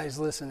 Guys,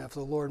 listen, if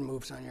the Lord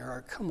moves on your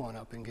heart, come on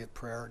up and get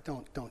prayer.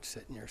 Don't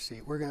sit in your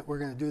seat. We're going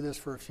to do this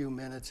for a few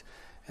minutes,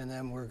 and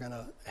then we're going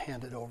to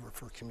hand it over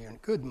for communion.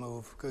 Good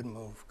move, good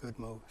move, good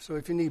move. So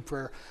if you need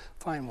prayer,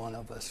 find one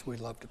of us. We'd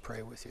love to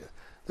pray with you.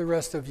 The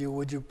rest of you,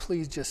 would you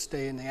please just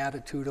stay in the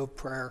attitude of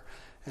prayer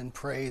and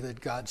pray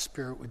that God's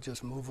Spirit would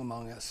just move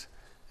among us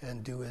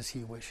and do as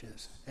he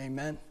wishes.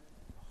 Amen.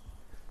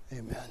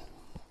 Amen.